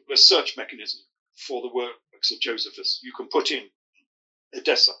to a search mechanism for the works of Josephus. You can put in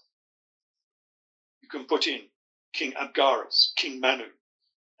Edessa. You can put in King Abgarus, King Manu,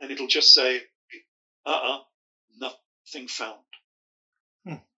 and it'll just say, nothing found.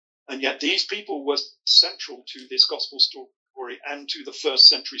 And yet these people were central to this gospel story and to the first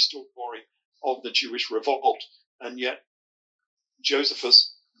century story of the Jewish revolt. And yet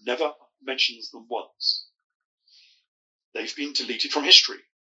Josephus never mentions them once. They've been deleted from history.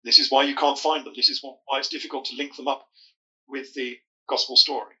 This is why you can't find them. This is why it's difficult to link them up with the gospel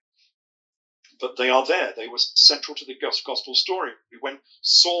story. But they are there. They were central to the gospel story. When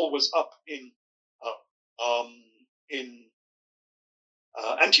Saul was up in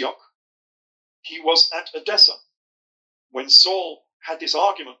Antioch, he was at Edessa. When Saul had this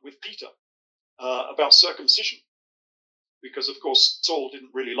argument with Peter about circumcision, because of course Saul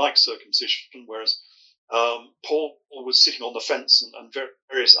didn't really like circumcision, whereas Paul was sitting on the fence, and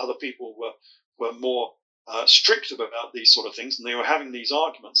various other people were more strict about these sort of things, and they were having these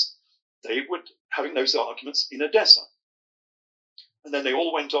arguments. They were having those arguments in Edessa. And then they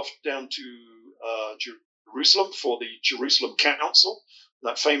all went off down to Jerusalem for the Jerusalem Council,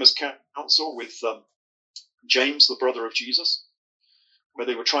 that famous council with James, the brother of Jesus, where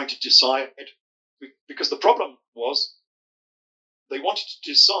they were trying to decide, because the problem was they wanted to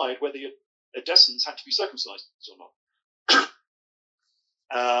decide whether the Edessans had to be circumcised or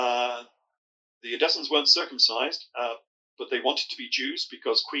not. The Edessans weren't circumcised, but they wanted to be Jews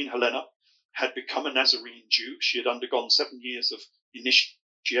because Queen Helena had become a Nazarene Jew. She had undergone 7 years of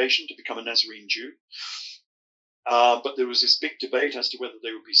initiation to become a Nazarene Jew. But there was this big debate as to whether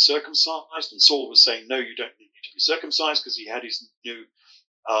they would be circumcised, and Saul was saying, no, you don't need to be circumcised, because he had his new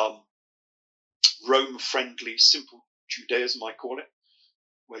Rome-friendly, simple Judaism, I call it,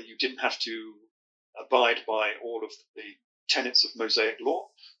 where you didn't have to abide by all of the tenets of Mosaic law.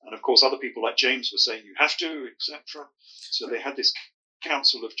 And of course, other people like James were saying you have to, etc. So they had this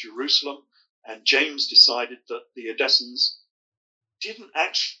Council of Jerusalem, and James decided that the Edessans didn't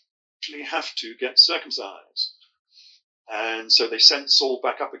actually have to get circumcised. And so they sent Saul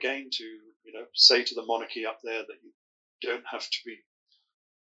back up again to, say to the monarchy up there that you don't have to be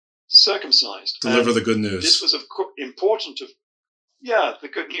circumcised. Deliver the good news. This was important the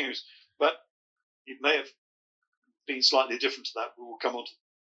good news, but it may have been slightly different to that. We will come on to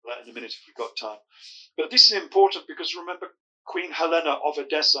that in a minute if we've got time. But this is important because remember, Queen Helena of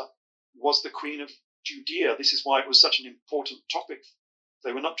Edessa was the queen of Judea. This is why it was such an important topic.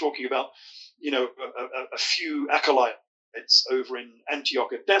 They were not talking about, a few acolytes over in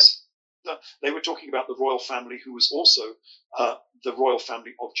Antioch, Edessa. They were talking about the royal family, who was also the royal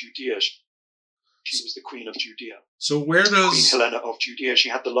family of Judea. She was the queen of Judea. So where does Queen Helena of Judea? She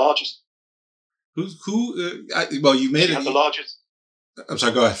had the largest. Well, you made she it. Had the largest. I'm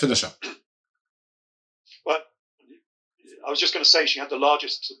sorry. Go ahead. Finish up. But I was just going to say she had the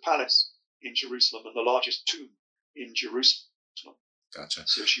largest palace in Jerusalem and the largest tomb in Jerusalem. Gotcha.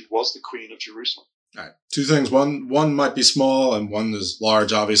 So she was the queen of Jerusalem. All right. Two things. One might be small and one is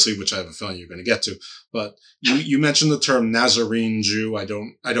large, obviously, which I have a feeling you're going to get to. But you mentioned the term Nazarene Jew. I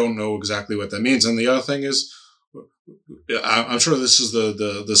don't know exactly what that means. And the other thing is, I'm sure this is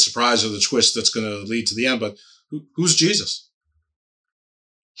the surprise or the twist that's going to lead to the end. But who's Jesus?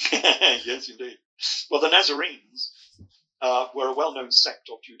 Yes, indeed. Well, the Nazarenes were a well-known sect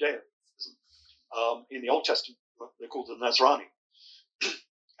of Judaism. In the Old Testament, they're called the Nazrani.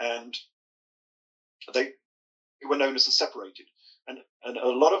 And they were known as the separated. And a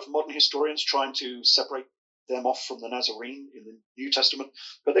lot of modern historians trying to separate them off from the Nazarene in the New Testament,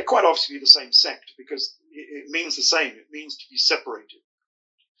 but they're quite obviously the same sect, because it means the same. It means to be separated.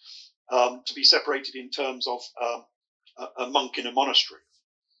 To be separated in terms of a monk in a monastery.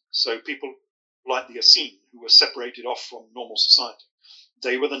 So people like the Essene, who were separated off from normal society,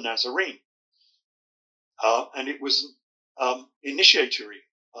 they were the Nazarene. And it was initiatory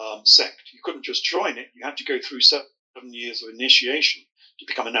sect. You couldn't just join it. You had to go through 7 years of initiation to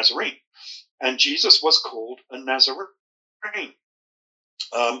become a Nazarene. And Jesus was called a Nazarene.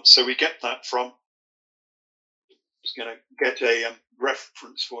 So we get that from, I'm just going to get a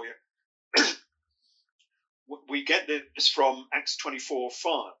reference for you. We get this from Acts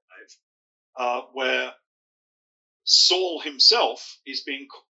 24:5, where Saul himself is being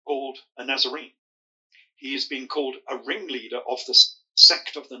called a Nazarene. He is being called a ringleader of the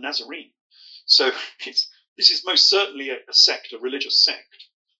sect of the Nazarene. So this is most certainly a sect, a religious sect.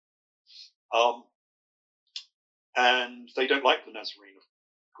 And they don't like the Nazarene, of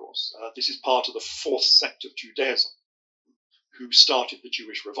course. This is part of the 4th sect of Judaism, who started the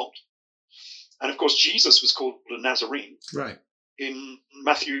Jewish revolt. And of course, Jesus was called a Nazarene, right, in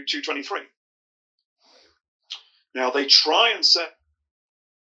Matthew 2:23. Now they try and say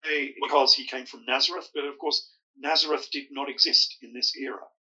because he came from Nazareth, but of course Nazareth did not exist in this era.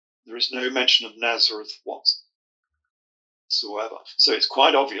 There is no mention of Nazareth whatsoever. So it's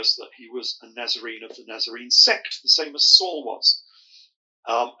quite obvious that he was a Nazarene of the Nazarene sect, the same as Saul was.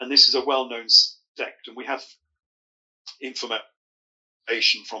 And this is a well-known sect, and we have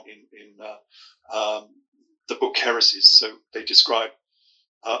information from in the book Heresies. So they describe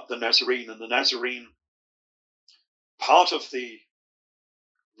the Nazarene, and the Nazarene, part of the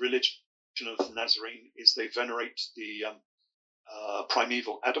religion of the Nazarene is they venerate the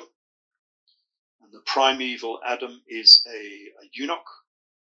primeval Adam. And the primeval Adam is a eunuch,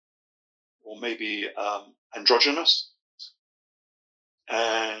 or maybe androgynous.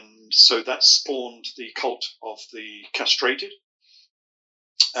 And so that spawned the cult of the castrated.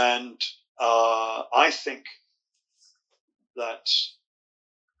 And I think that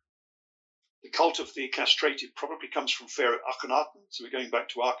the cult of the castrated probably comes from Pharaoh Akhenaten. So we're going back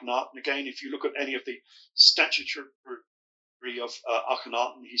to Akhenaten again. If you look at any of the statuary of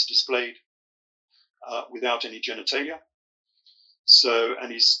Akhenaten, he's displayed without any genitalia. So,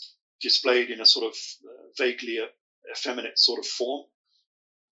 and he's displayed in a sort of vaguely effeminate sort of form.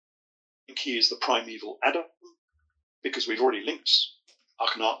 I think he is the primeval Adam, because we've already linked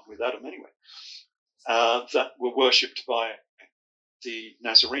Akhenaten with Adam anyway, that were worshipped by the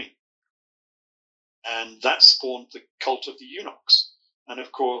Nazarene. And that spawned the cult of the eunuchs. And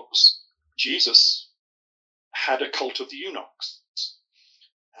of course, Jesus had a cult of the eunuchs.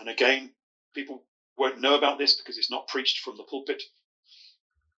 And again, people won't know about this because it's not preached from the pulpit.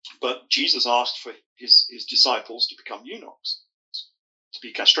 But Jesus asked for his disciples to become eunuchs, to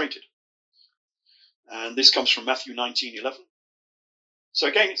be castrated. And this comes from Matthew 19:11. So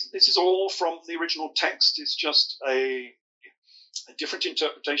again, this is all from the original text. It's just a different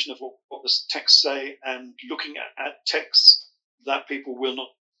interpretation of what the texts say, and looking at texts that people will not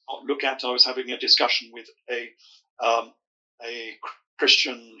look at. I was having a discussion with a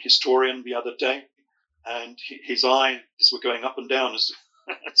Christian historian the other day, and his eyes were going up and down as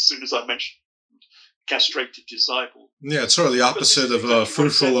soon as I mentioned castrated disciple. Yeah, it's sort of the opposite of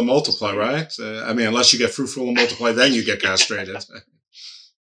fruitful and multiply, right? I mean, unless you get fruitful and multiply, then you get castrated.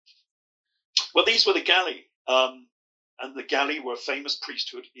 Well, these were the Galli, and the Galli were a famous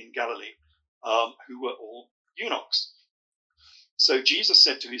priesthood in Galilee, who were all eunuchs. So Jesus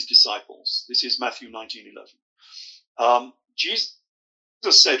said to his disciples, this is Matthew 19:11, Jesus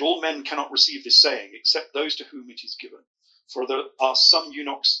said, all men cannot receive this saying except those to whom it is given. For there are some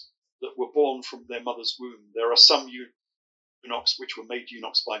eunuchs that were born from their mother's womb. There are some eunuchs which were made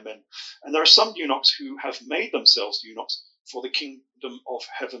eunuchs by men. And there are some eunuchs who have made themselves eunuchs for the kingdom of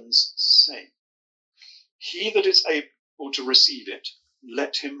heaven's sake. He that is able to receive it,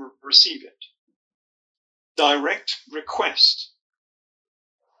 let him receive it. Direct request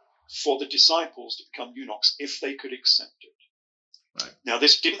for the disciples to become eunuchs if they could accept it. Right. Now,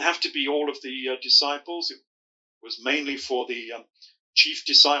 this didn't have to be all of the disciples. It was mainly for the chief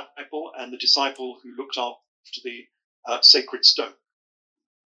disciple and the disciple who looked after the sacred stone,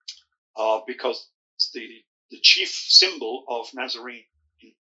 because the chief symbol of Nazarene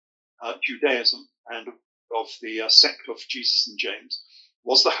Judaism and of the sect of Jesus and James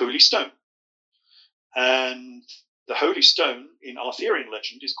was the holy stone. And the holy stone in Arthurian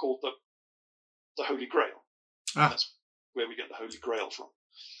legend is called the Holy Grail. That's where we get the Holy Grail from.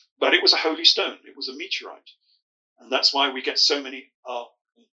 But it was a holy stone. It was a meteorite. And that's why we get so many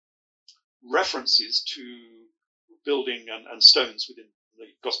references to building and stones within the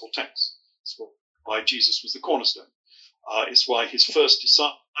gospel text. It's why Jesus was the cornerstone. It's why his first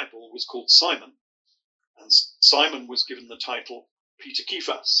disciple was called Simon. And Simon was given the title Peter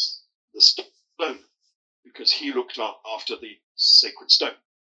Kephas, the stone, because he looked after the sacred stone.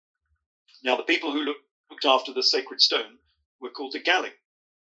 Now, the people who looked after the sacred stone were called the Galli,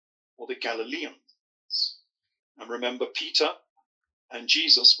 or the Galileans. And remember, Peter and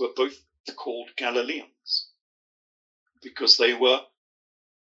Jesus were both called Galileans because they were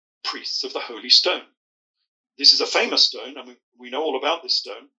priests of the Holy Stone. This is a famous stone, and we know all about this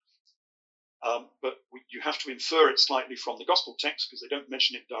stone, but you have to infer it slightly from the gospel text because they don't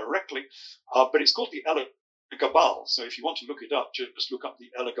mention it directly, but it's called the Elagabal. So if you want to look it up, just look up the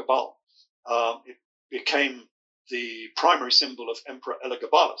Elagabal. It became the primary symbol of Emperor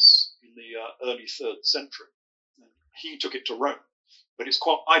Elagabalus in the early 3rd century. He took it to Rome. But it's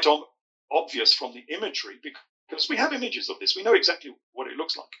quite obvious from the imagery, because we have images of this. We know exactly what it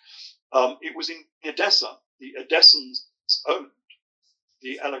looks like. It was in Edessa. The Edessans owned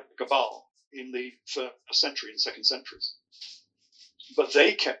the Elagabal in the 1st century and 2nd centuries. But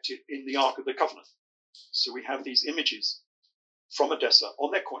they kept it in the Ark of the Covenant. So we have these images from Edessa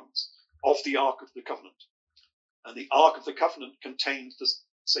on their coins of the Ark of the Covenant. And the Ark of the Covenant contained the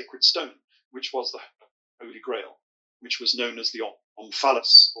sacred stone, which was the Holy Grail, which was known as the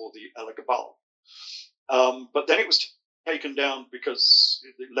Omphalos or the Elagabal. But then it was taken down because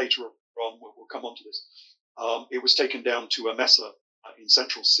later on, we'll come on to this, it was taken down to Emesa in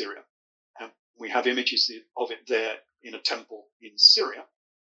central Syria. And we have images of it there in a temple in Syria.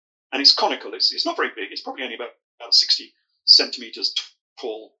 And it's conical. It's not very big. It's probably only about 60 centimeters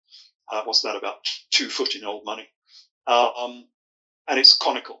tall. What's that, about 2 foot in old money? And it's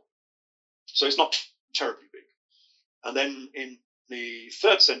conical. So it's not terribly big. And then in the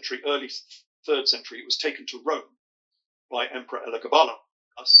 3rd century, early 3rd century, it was taken to Rome by Emperor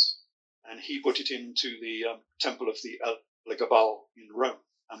Elagabalus, and he put it into the temple of the Elagabal in Rome.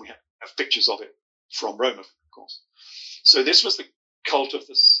 And we have pictures of it from Rome, of course. So this was the cult of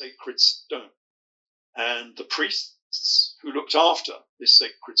the sacred stone. And the priests who looked after this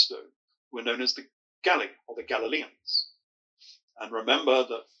sacred stone were known as the Galli, or the Galileans. And remember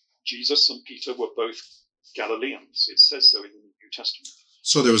that Jesus and Peter were both Galileans. It says so in the New Testament.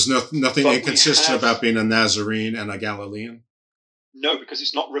 So there was nothing inconsistent about being a Nazarene and a Galilean? No, because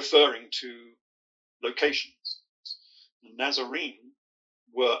it's not referring to locations. The Nazarene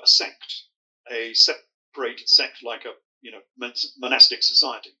were a sect, a separated sect like a monastic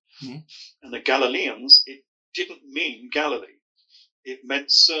society. Mm-hmm. And the Galileans, it didn't mean Galilee. It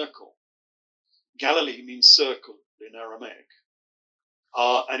meant circle. Galilee means circle in Aramaic.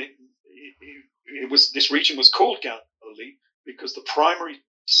 And this region was called Galilee because the primary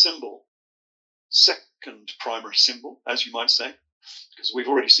symbol, second primary symbol, as you might say, because we've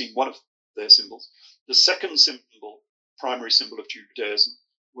already seen one of their symbols, the second symbol, primary symbol of Judaism,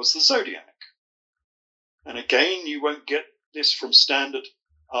 was the zodiac. And again, you won't get this from standard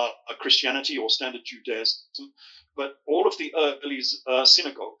Christianity or standard Judaism, but all of the early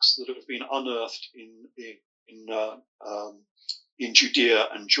synagogues that have been unearthed in Judea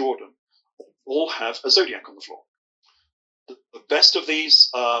and Jordan all have a zodiac on the floor. The best of these,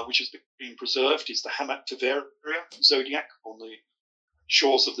 which has been preserved, is the Hamat Tiberia zodiac on the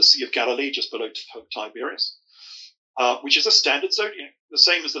shores of the Sea of Galilee, just below Tiberias, which is a standard zodiac, the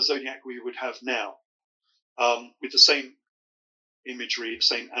same as the zodiac we would have now, with the same imagery, the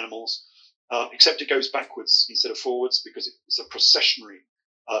same animals, except it goes backwards instead of forwards because it's a processionary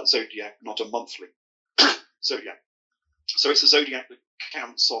zodiac, not a monthly zodiac. So it's a zodiac that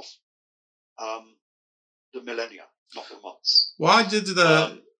counts off the millennia, not the months. Why did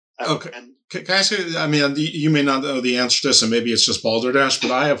the... okay. Can I ask you, I mean, you may not know the answer to this, and maybe it's just balderdash,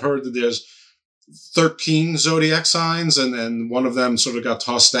 but I have heard that there's 13 zodiac signs, and one of them sort of got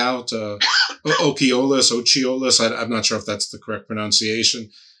tossed out, Ochiolus. I'm not sure if that's the correct pronunciation.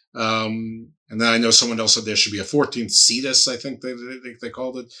 And then I know someone else said there should be a 14th, Cetus, I think they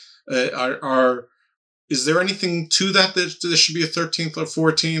called it. Is there anything to that there should be a 13th or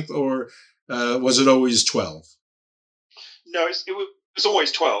 14th, or was it always 12? No, it was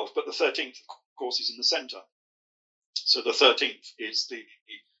always 12, but the 13th, of course, is in the center. So the 13th is the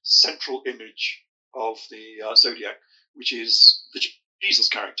central image of the zodiac, which is the Jesus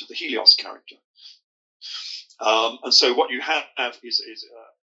character, the Helios character. And so what you have is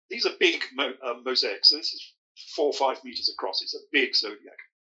these are big mosaics. So this is 4 or 5 meters across. It's a big zodiac.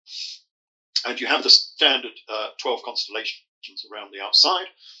 And you have the standard 12 constellations around the outside.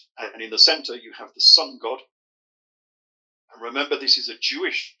 And in the center, you have the sun god. And remember, this is a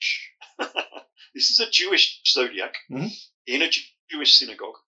Jewish zodiac in a Jewish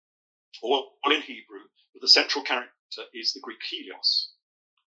synagogue, all in Hebrew. But the central character is the Greek Helios.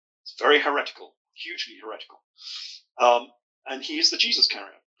 It's very heretical, hugely heretical. And he is the Jesus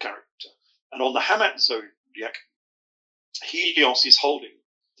character. And on the Hamat zodiac, Helios is holding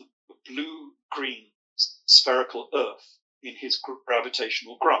the blue-green spherical Earth in his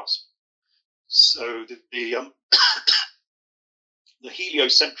gravitational grasp. So the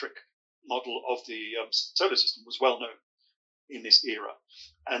heliocentric model of the solar system was well known in this era,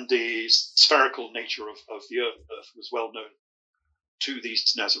 and the spherical nature of the Earth was well known to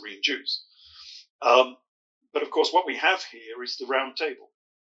these Nazarene Jews. But of course, what we have here is the round table.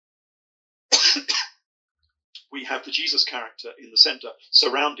 We have the Jesus character in the center,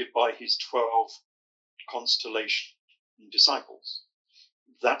 surrounded by his 12 constellation disciples.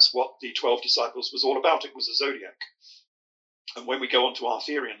 That's what the 12 disciples was all about. It was a zodiac. And when we go on to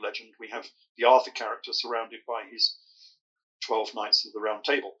Arthurian legend, we have the Arthur character surrounded by his 12 knights of the Round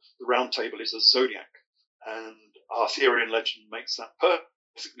Table. The Round Table is a zodiac, and Arthurian legend makes that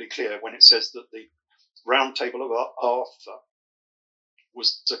perfectly clear when it says that the Round Table of Arthur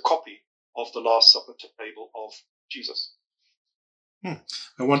was a copy of the Last Supper table of Jesus. I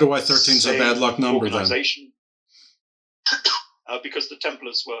wonder why 13 is a bad luck number then. Because the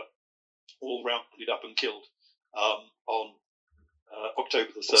Templars were all rounded up and killed on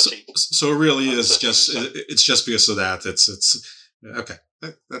October the 13th. So it really is just it's just because of that. It's okay.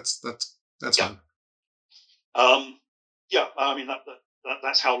 That's fine. Yeah, I mean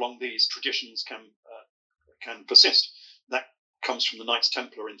that's how long these traditions can persist. That comes from the Knights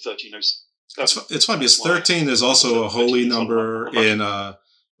Templar in 1307. It's funny because 13 is also a holy number in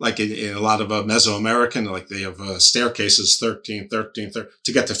like in a lot of Mesoamerican, like they have staircases 13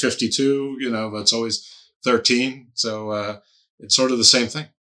 to get to 52. You know, it's always 13. So it's sort of the same thing.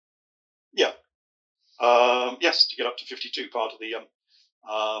 Yeah. Yes, to get up to 52, part of the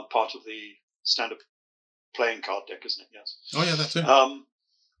standard playing card deck, isn't it? Yes. Oh yeah, that too.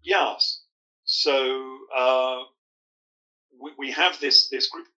 Yes. So we have this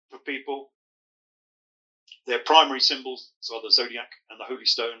group of people. Their primary symbols are the zodiac and the holy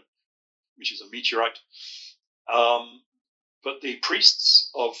stone, which is a meteorite. But the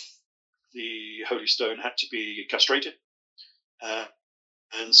priests of the holy stone had to be castrated, and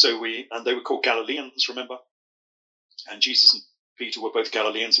they were called Galileans. Remember, and Jesus and Peter were both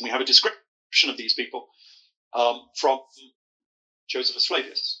Galileans, and we have a description of these people from Josephus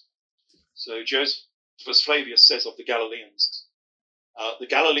Flavius. So Josephus Flavius says of the Galileans, the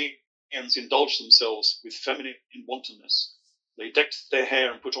Galileans indulged themselves with feminine wantonness. They decked their hair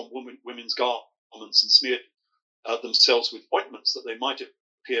and put on women's garments and smeared themselves with ointments that they might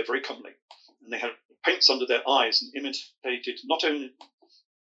appear very comely. And they had paints under their eyes and imitated not only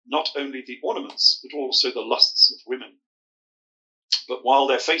the ornaments, but also the lusts of women. But while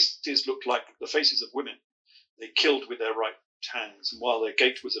their faces looked like the faces of women, they killed with their right hands. And while their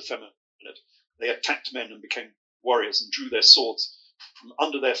gait was effeminate, they attacked men and became warriors and drew their swords from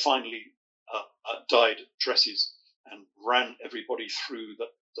under their finely dyed dresses and ran everybody through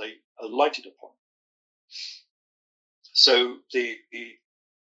that they alighted upon. So the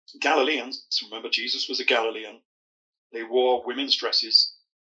Galileans, remember Jesus was a Galilean, they wore women's dresses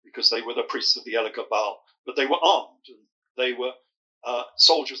because they were the priests of the Elega Baal, but they were armed and they were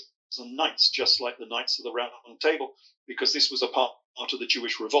soldiers and knights, just like the Knights of the Round Table, because this was a part of the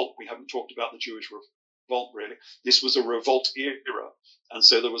Jewish revolt. We haven't talked about the Jewish revolt really. This was a revolt era, and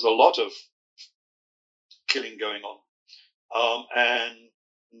so there was a lot of killing going on, and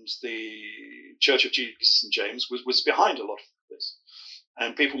the Church of Jesus and James was behind a lot of this.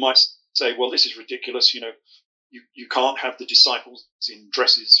 And people might say, well, this is ridiculous, you can't have the disciples in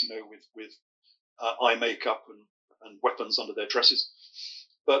dresses, with eye makeup and weapons under their dresses.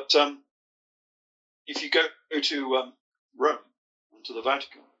 But if you go to Rome and to the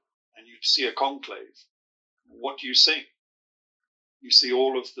Vatican and you see a conclave, what do you see? You see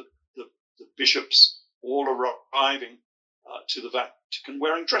all of the bishops all arriving to the Vatican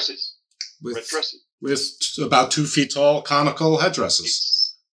wearing dresses, red dresses. With about 2 feet tall conical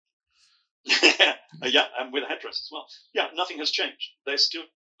headdresses. Yeah, and with a headdress as well. Yeah, nothing has changed. They're still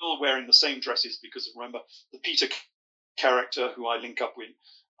wearing the same dresses because, remember, the Peter character, who I link up with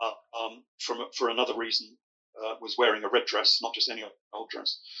for another reason, was wearing a red dress, not just any old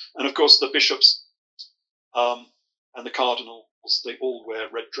dress. And, of course, the bishops and the cardinals, they all wear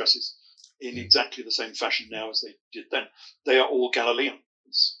red dresses. in exactly the same fashion now as they did then. They are all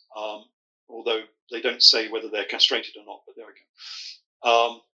Galileans, although they don't say whether they're castrated or not, but there we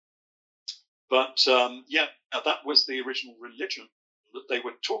go. That was the original religion that they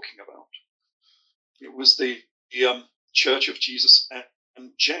were talking about. It was the Church of Jesus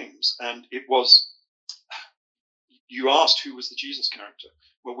and James, and it was. You asked who was the Jesus character.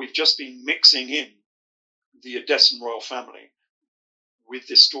 Well, we've just been mixing in the Edessan royal family with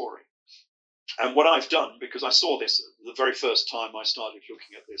this story. And what I've done, because I saw this the very first time I started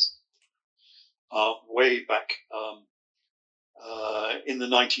looking at this, way back in the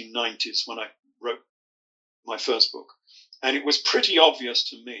 1990s when I wrote my first book, and it was pretty obvious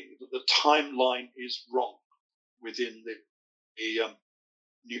to me that the timeline is wrong within the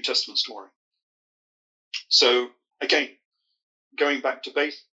New Testament story. So, again, going back to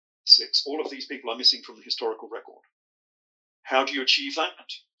basics, all of these people are missing from the historical record. How do you achieve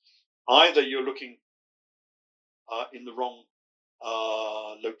that? Either you're looking in the wrong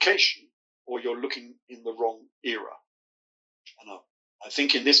location, or you're looking in the wrong era. And I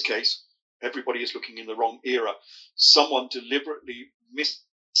think in this case, everybody is looking in the wrong era. Someone deliberately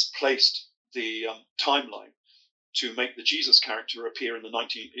misplaced the timeline to make the Jesus character appear in the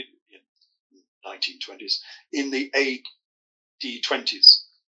 1920s, in the AD 20s,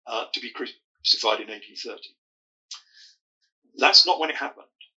 to be crucified in AD 30. That's not when it happened.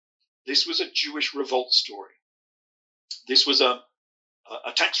 This was a Jewish revolt story. This was a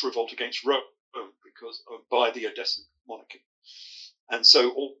tax revolt against Rome by the Edessan monarchy. And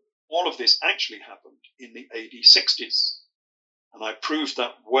so all of this actually happened in the AD 60s. And I proved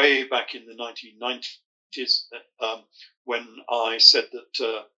that way back in the 1990s when I said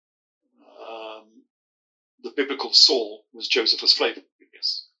that the biblical Saul was Josephus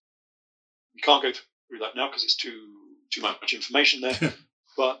Flavius. We can't go through that now because it's too much information there.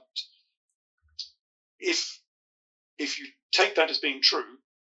 But if you take that as being true,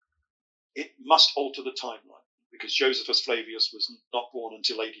 it must alter the timeline, because Josephus Flavius was not born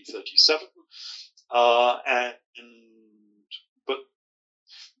until AD 37. But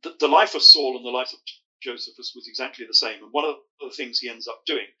the life of Saul and the life of Josephus was exactly the same. And one of the things he ends up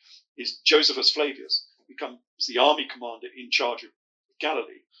doing is Josephus Flavius becomes the army commander in charge of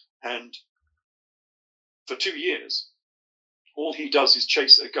Galilee. And for 2 years, all he does is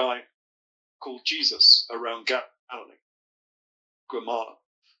chase a guy called Jesus around Galilee, Guamala.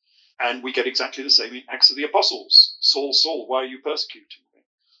 And we get exactly the same in Acts of the Apostles. Saul, Saul, why are you persecuting me?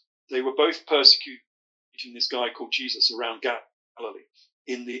 They were both persecuting this guy called Jesus around Galilee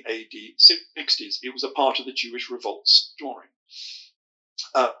in the AD 60s. It was a part of the Jewish revolt story.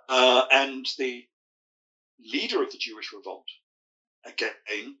 And the leader of the Jewish revolt, again,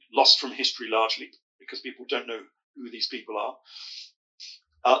 lost from history largely because people don't know who these people are.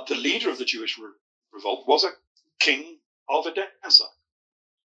 The leader of the Jewish revolt was a king of Edessa.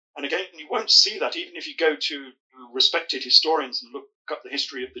 And again, you won't see that even if you go to respected historians and look up the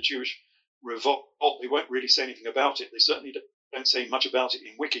history of the Jewish revolt. They won't really say anything about it. They certainly don't say much about it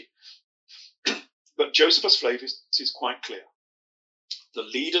in Wiki. But Josephus Flavius is quite clear. The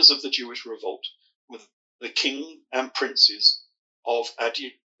leaders of the Jewish revolt were the king and princes of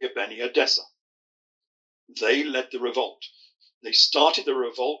Adiabeni Edessa. They led the revolt. They started the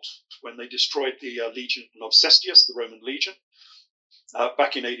revolt when they destroyed the legion of Cestius, the Roman legion,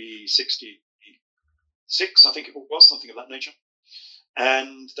 back in AD 66, I think it was, something of that nature.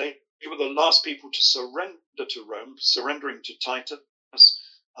 And they were the last people to surrender to Rome, surrendering to Titus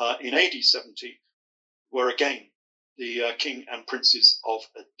in AD 70, were again the king and princes of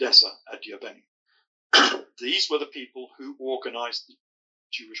Edessa, Adiabeni. These were the people who organized the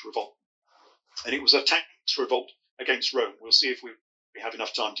Jewish revolt. And it was a tax revolt against Rome. We'll see if we have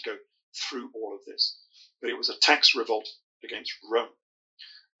enough time to go through all of this. But it was a tax revolt against Rome.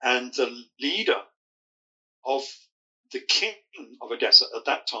 And the leader of the king of Edessa at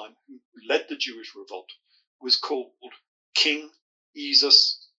that time, who led the Jewish revolt, was called King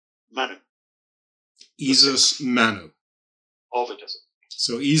Esus Manu. Esus Manu. Of Edessa.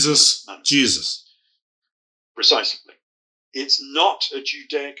 So Esus, Jesus. Precisely. It's not a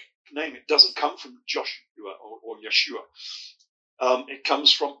Judaic name. It doesn't come from Joshua or Yeshua. It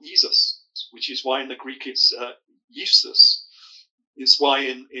comes from Esus, which is why in the Greek it's Eusus. It's why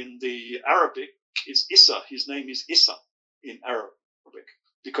in the Arabic it's Issa. His name is Issa in Arabic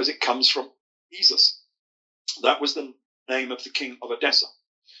because it comes from Esus. That was the name of the king of Edessa.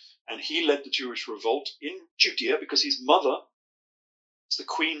 And he led the Jewish revolt in Judea because his mother was the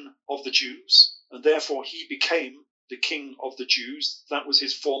queen of the Jews, and therefore he became the king of the Jews. That was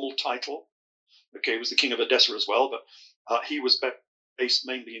his formal title. Okay, he was the king of Edessa as well, but he was based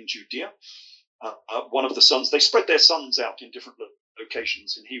mainly in Judea. One of the sons, they spread their sons out in different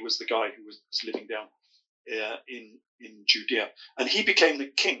locations, and he was the guy who was living down in Judea. And he became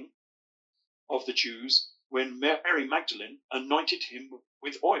the king of the Jews when Mary Magdalene anointed him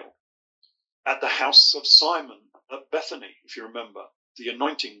with oil at the house of Simon at Bethany, if you remember, the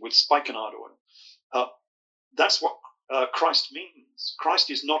anointing with spikenard oil. That's what Christ means. Christ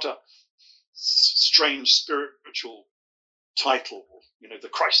is not a strange spiritual title, the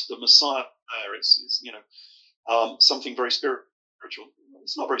Christ, the Messiah is something very spiritual.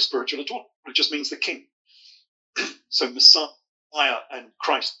 It's not very spiritual at all. It just means the king. So Messiah and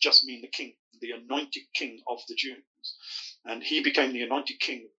Christ just mean the king, the anointed king of the Jews. And he became the anointed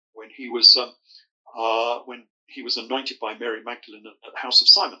king when he was anointed by Mary Magdalene at the house of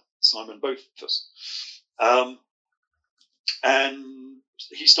Simon Boethus. And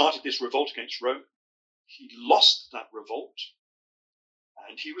he started this revolt against Rome. He lost that revolt,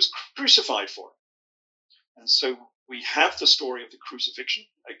 and he was crucified for it. And so we have the story of the crucifixion,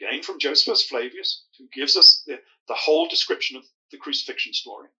 again from Josephus Flavius, who gives us the whole description of the crucifixion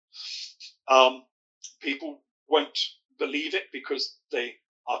story. People won't believe it because they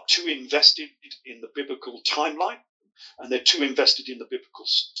are too invested in the biblical timeline, and they're too invested in the biblical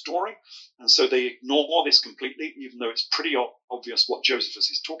story, and so they ignore this completely, even though it's pretty obvious what Josephus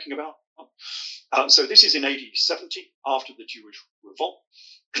is talking about. So this is in AD 70, after the Jewish revolt.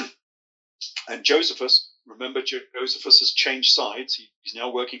 And Josephus, remember, Josephus has changed sides. He's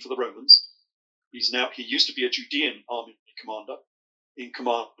now working for the Romans. He used to be a Judean army commander in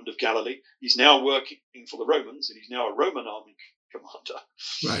command of Galilee. He's now working for the Romans, and he's now a Roman army commander.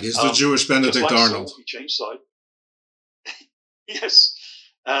 Right, he's the Jewish Benedict like Arnold. Saul, he changed side. Yes.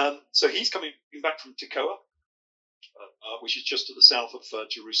 So he's coming back from Tekoa, which is just to the south of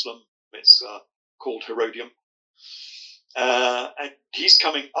Jerusalem. It's called Herodium. And he's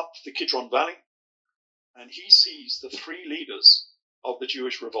coming up the Kidron Valley, and he sees the three leaders of the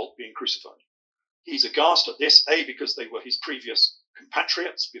Jewish revolt being crucified. He's aghast at this, A, because they were his previous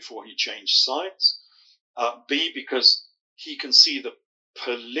compatriots before he changed sides, B, because he can see the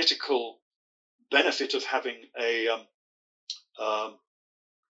political benefit of having a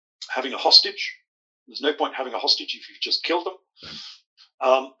hostage. There's no point having a hostage if you've just killed them.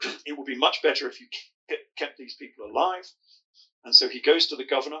 It would be much better if you kept these people alive. And so he goes to the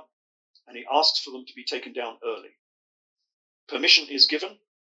governor and he asks for them to be taken down early. Permission is given.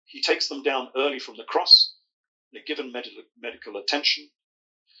 He takes them down early from the cross. They're given medical attention.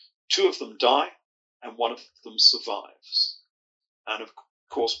 2 of them die and 1 of them survives. And of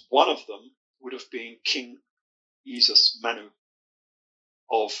course, one of them would have been King Esus Manu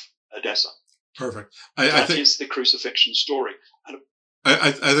of Edessa. Perfect. That is the crucifixion story. And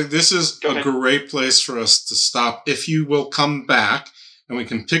I think this is a great place for us to stop. If you will come back, and we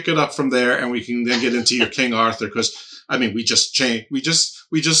can pick it up from there, and we can then get into your King Arthur, because we just changed. We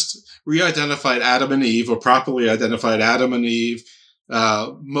just re-identified Adam and Eve, or properly identified Adam and Eve,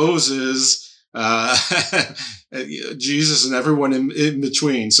 Moses, Jesus, and everyone in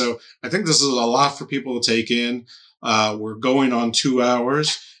between. So I think this is a lot for people to take in. We're going on 2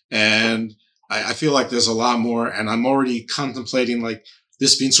 hours, and I feel like there's a lot more, and I'm already contemplating like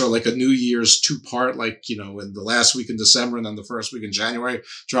this being sort of like a New Year's 2-part, in the last week in December and then the first week in January,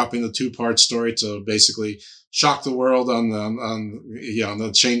 dropping the 2-part story to basically shock the world on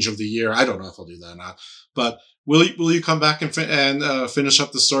the change of the year. I don't know if I'll do that or not, but will you come back and finish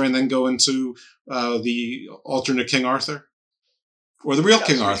up the story and then go into the alternate King Arthur, or the real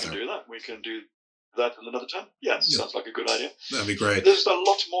King Arthur? We can do that. We can do that another time. Yes, sounds like a good idea. That'd be great. There's a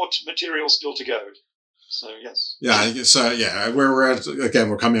lot more material still to go. So, yes. Yeah, so, we're at, again,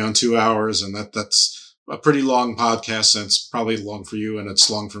 we're coming on 2 hours, and that's a pretty long podcast, and it's probably long for you, and it's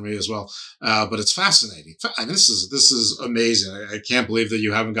long for me as well. But it's fascinating. This is amazing. I can't believe that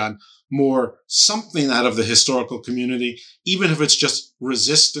you haven't gotten something out of the historical community, even if it's just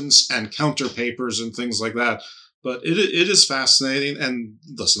resistance and counter papers and things like that. But it is fascinating. And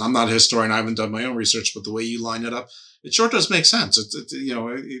listen, I'm not a historian. I haven't done my own research, but the way you line it up, it sure does make sense.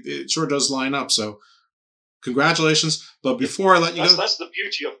 It sure does line up. So congratulations. But before I let you go, that's the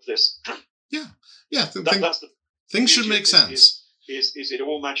beauty of this. Yeah. Things should make sense. Is it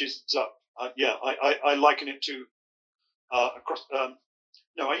all matches up? I liken it to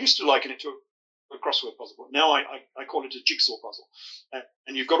I used to liken it to a crossword puzzle, but now I call it a jigsaw puzzle.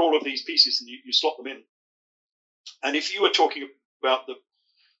 And you've got all of these pieces, and you slot them in. And if you were talking about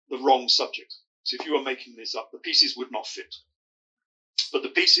the wrong subject, so if you were making this up, the pieces would not fit. But the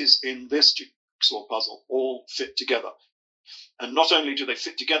pieces in this jigsaw puzzle all fit together. And not only do they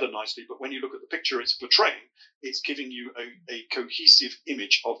fit together nicely, but when you look at the picture it's portraying, it's giving you a cohesive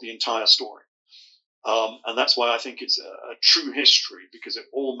image of the entire story. And that's why I think it's a true history, because it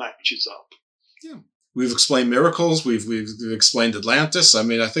all matches up. Yeah. We've explained miracles. We've explained Atlantis. I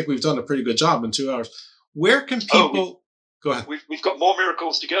mean, I think we've done a pretty good job in 2 hours. Where can people... Go ahead. We've got more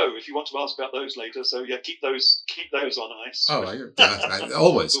miracles to go if you want to ask about those later. So yeah, keep those on ice. Oh, I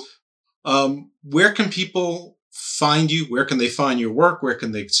always. Where can people find you? Where can they find your work? Where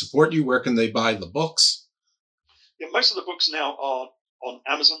can they support you? Where can they buy the books? Yeah, most of the books now are on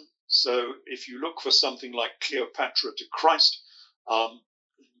Amazon. So if you look for something like Cleopatra to Christ,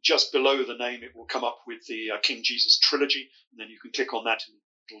 just below the name, it will come up with the King Jesus trilogy. And then you can click on that and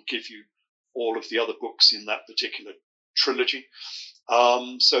it'll give you all of the other books in that particular trilogy.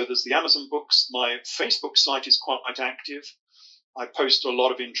 So there's the Amazon books. My Facebook site is quite active. I post a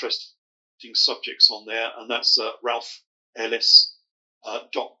lot of interesting subjects on there, and that's Ralph Ellis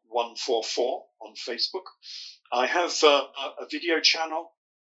 .144 on Facebook. I have a video channel.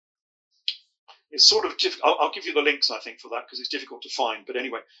 It's sort of difficult. I'll give you the links, I think, for that, because it's difficult to find. But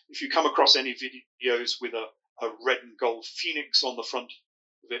anyway, if you come across any videos with a red and gold phoenix on the front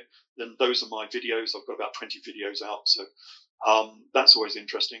of it, then those are my videos. I've got about 20 videos out, so that's always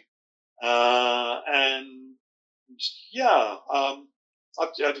interesting. And yeah,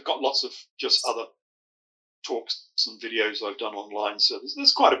 I've got lots of just other talks and videos I've done online, so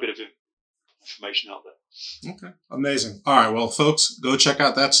there's quite a bit of information out there. Okay, amazing. All right, well, folks, go check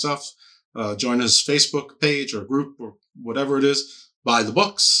out that stuff. Join his Facebook page or group or whatever it is. Buy the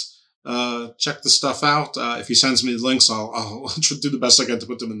books. Check the stuff out. If he sends me the links, I'll do the best I can to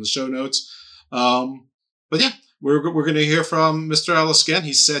put them in the show notes. But yeah, we're going to hear from Mr. Ellis again.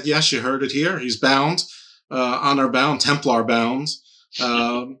 He said, yes, you heard it here. He's bound, honor bound, Templar bound.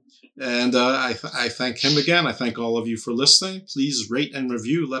 And I thank him again. I thank all of you for listening. Please rate and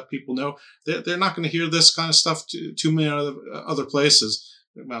review. Let people know. They're not going to hear this kind of stuff too many other places.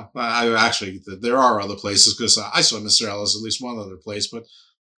 Well, there are other places, because I saw Mr. Ellis at least one other place, but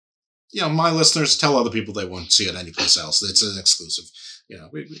you know, my listeners tell other people they won't see it anyplace else. It's an exclusive. You know,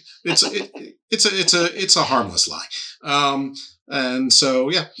 it's a harmless lie. And so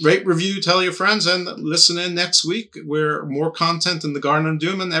yeah, rate, review, tell your friends, and listen in next week where more content in the Garden of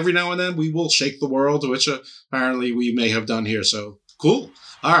Doom, and every now and then we will shake the world, which apparently we may have done here. So cool.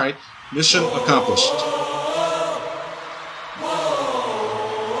 All right, mission accomplished.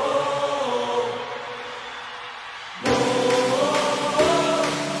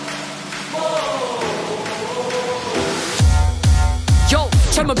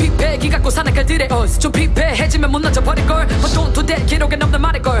 젊은 피폐기 갖고 사는 칼들의 us 좀 피폐해지면 무너져버릴걸 혼돈 대 기록에 남는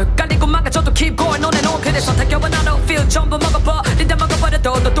말일걸 깔리고 망가져도 keep going on and on 그래서 타격은 I don't feel 전부 먹어버린다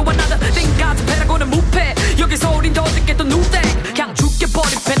먹어버려도 또 another thing 가슴 패라고는 무패 여기서 우린 더 늦게 또 누땡 그냥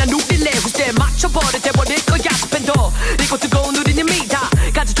죽여버린 패나 누릴래 후대에 맞춰버릴 때 버릴 거야 스펜더 이고 뜨거운 우리님이다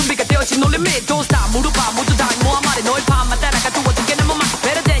가지 준비가 되어진 no limit don't stop 물어봐 모두 다 모아 말해 너의 밤만 따라가 두 어떻게 내 맘만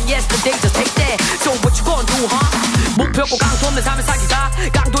better than yesterday just take that so what you gonna do huh 목표 없고 강도 없는 삶을 살기가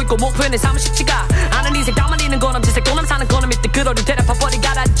강도 있고 목표에 내 삶은 쉽지가 않은 인생 담아내는 건 엄지색 돈남 사는 거는 밑에 그러니 대답한 버리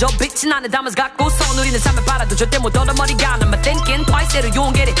가라져 빛이 나는 담아서 갖고서 누리는 삶을 바라도 절대 못 얻어머리가 I'm thinking twice it'll you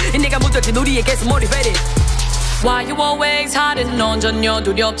won't get it 이 내가 묻어진 우리에게서 motivated Why you always hiding 넌 전혀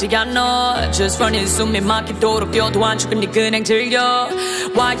두렵지 않아 Just running 숨이 막히도록 뛰어도 안 죽은 네 그냥 즐겨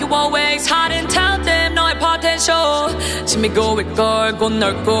Why you always hiding tell them 너의 potential 짐이 고일 걸 곧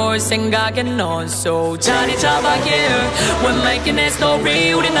널 꼴 생각에 넌 So 자리 잡아 here We're making a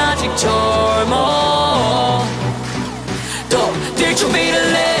story 우린 아직 젊어 더 뛸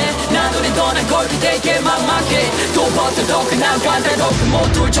준비를 해 나눈이 떠난 걸 기대게 막막해 또 버텨 더 큰 난관들 더 큰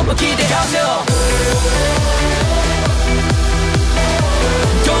모두를 전부 기대하며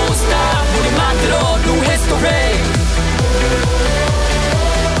Don't stop 우리 만들어 new history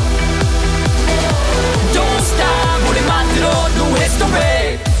Don't stop 우리 만들어 new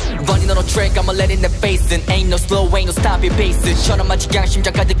history Running on a track I'ma let in the face and ain't no slow ain't no stopping pace 천원마치 그냥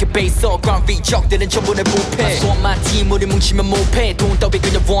심장 가득히 베이스 ground beat 적들은 전부 내 부패 소원만 팀 우리 뭉치면 못패 돈 따위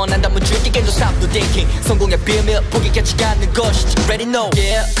그냥 원한다면 줄게 Don't stop no thinking 성공의 비밀 포기하지 않는 것이지 Ready know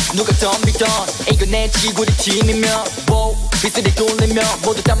yeah 누가 덤비던 이거 내 지구리 팀이면 wow 빗소리 돌리며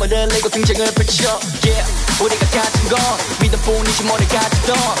모두 땀을 흘리고 경쟁을 펼쳐 yeah 우리가 가진 건 믿어뿐이지 뭐를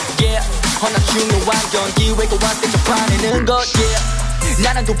가지던 yeah 허나 중요한 건 기회가 왔을 때 접하내는 것 yeah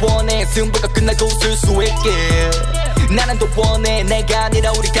나는 더 원해 승부가 끝나고 쓸 수 있게 나는 더 원해 내가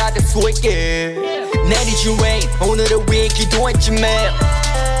아니라 우리가 될 수 있게 내리지 rain 오늘을 위해 기도했지 매일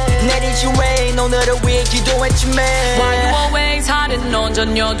내리지 왜 오늘을 위해 기도했지 man Why you always hiding 넌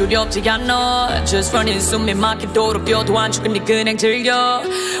전혀 두렵지 않아 Just running 숨이 막히도록 뼈도 안 죽은 네 그냥 즐겨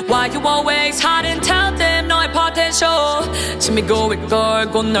Why you always hiding tell them 너의 potential 치밀고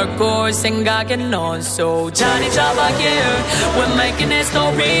있걸 곧 널 꼴 생각에 넌 So 자리 잡아 yeah We're making a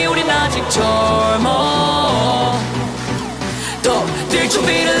story 우린 아직 젊어 더 뛸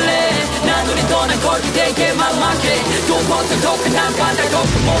준비를 해 난 우린 떠난 걸 기대게 막막해 또 버튼 더 큰 한 바닥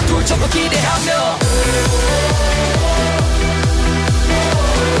덮고 모두 접어 기대하며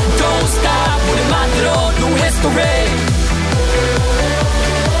Don't stop 우리 만들어 new history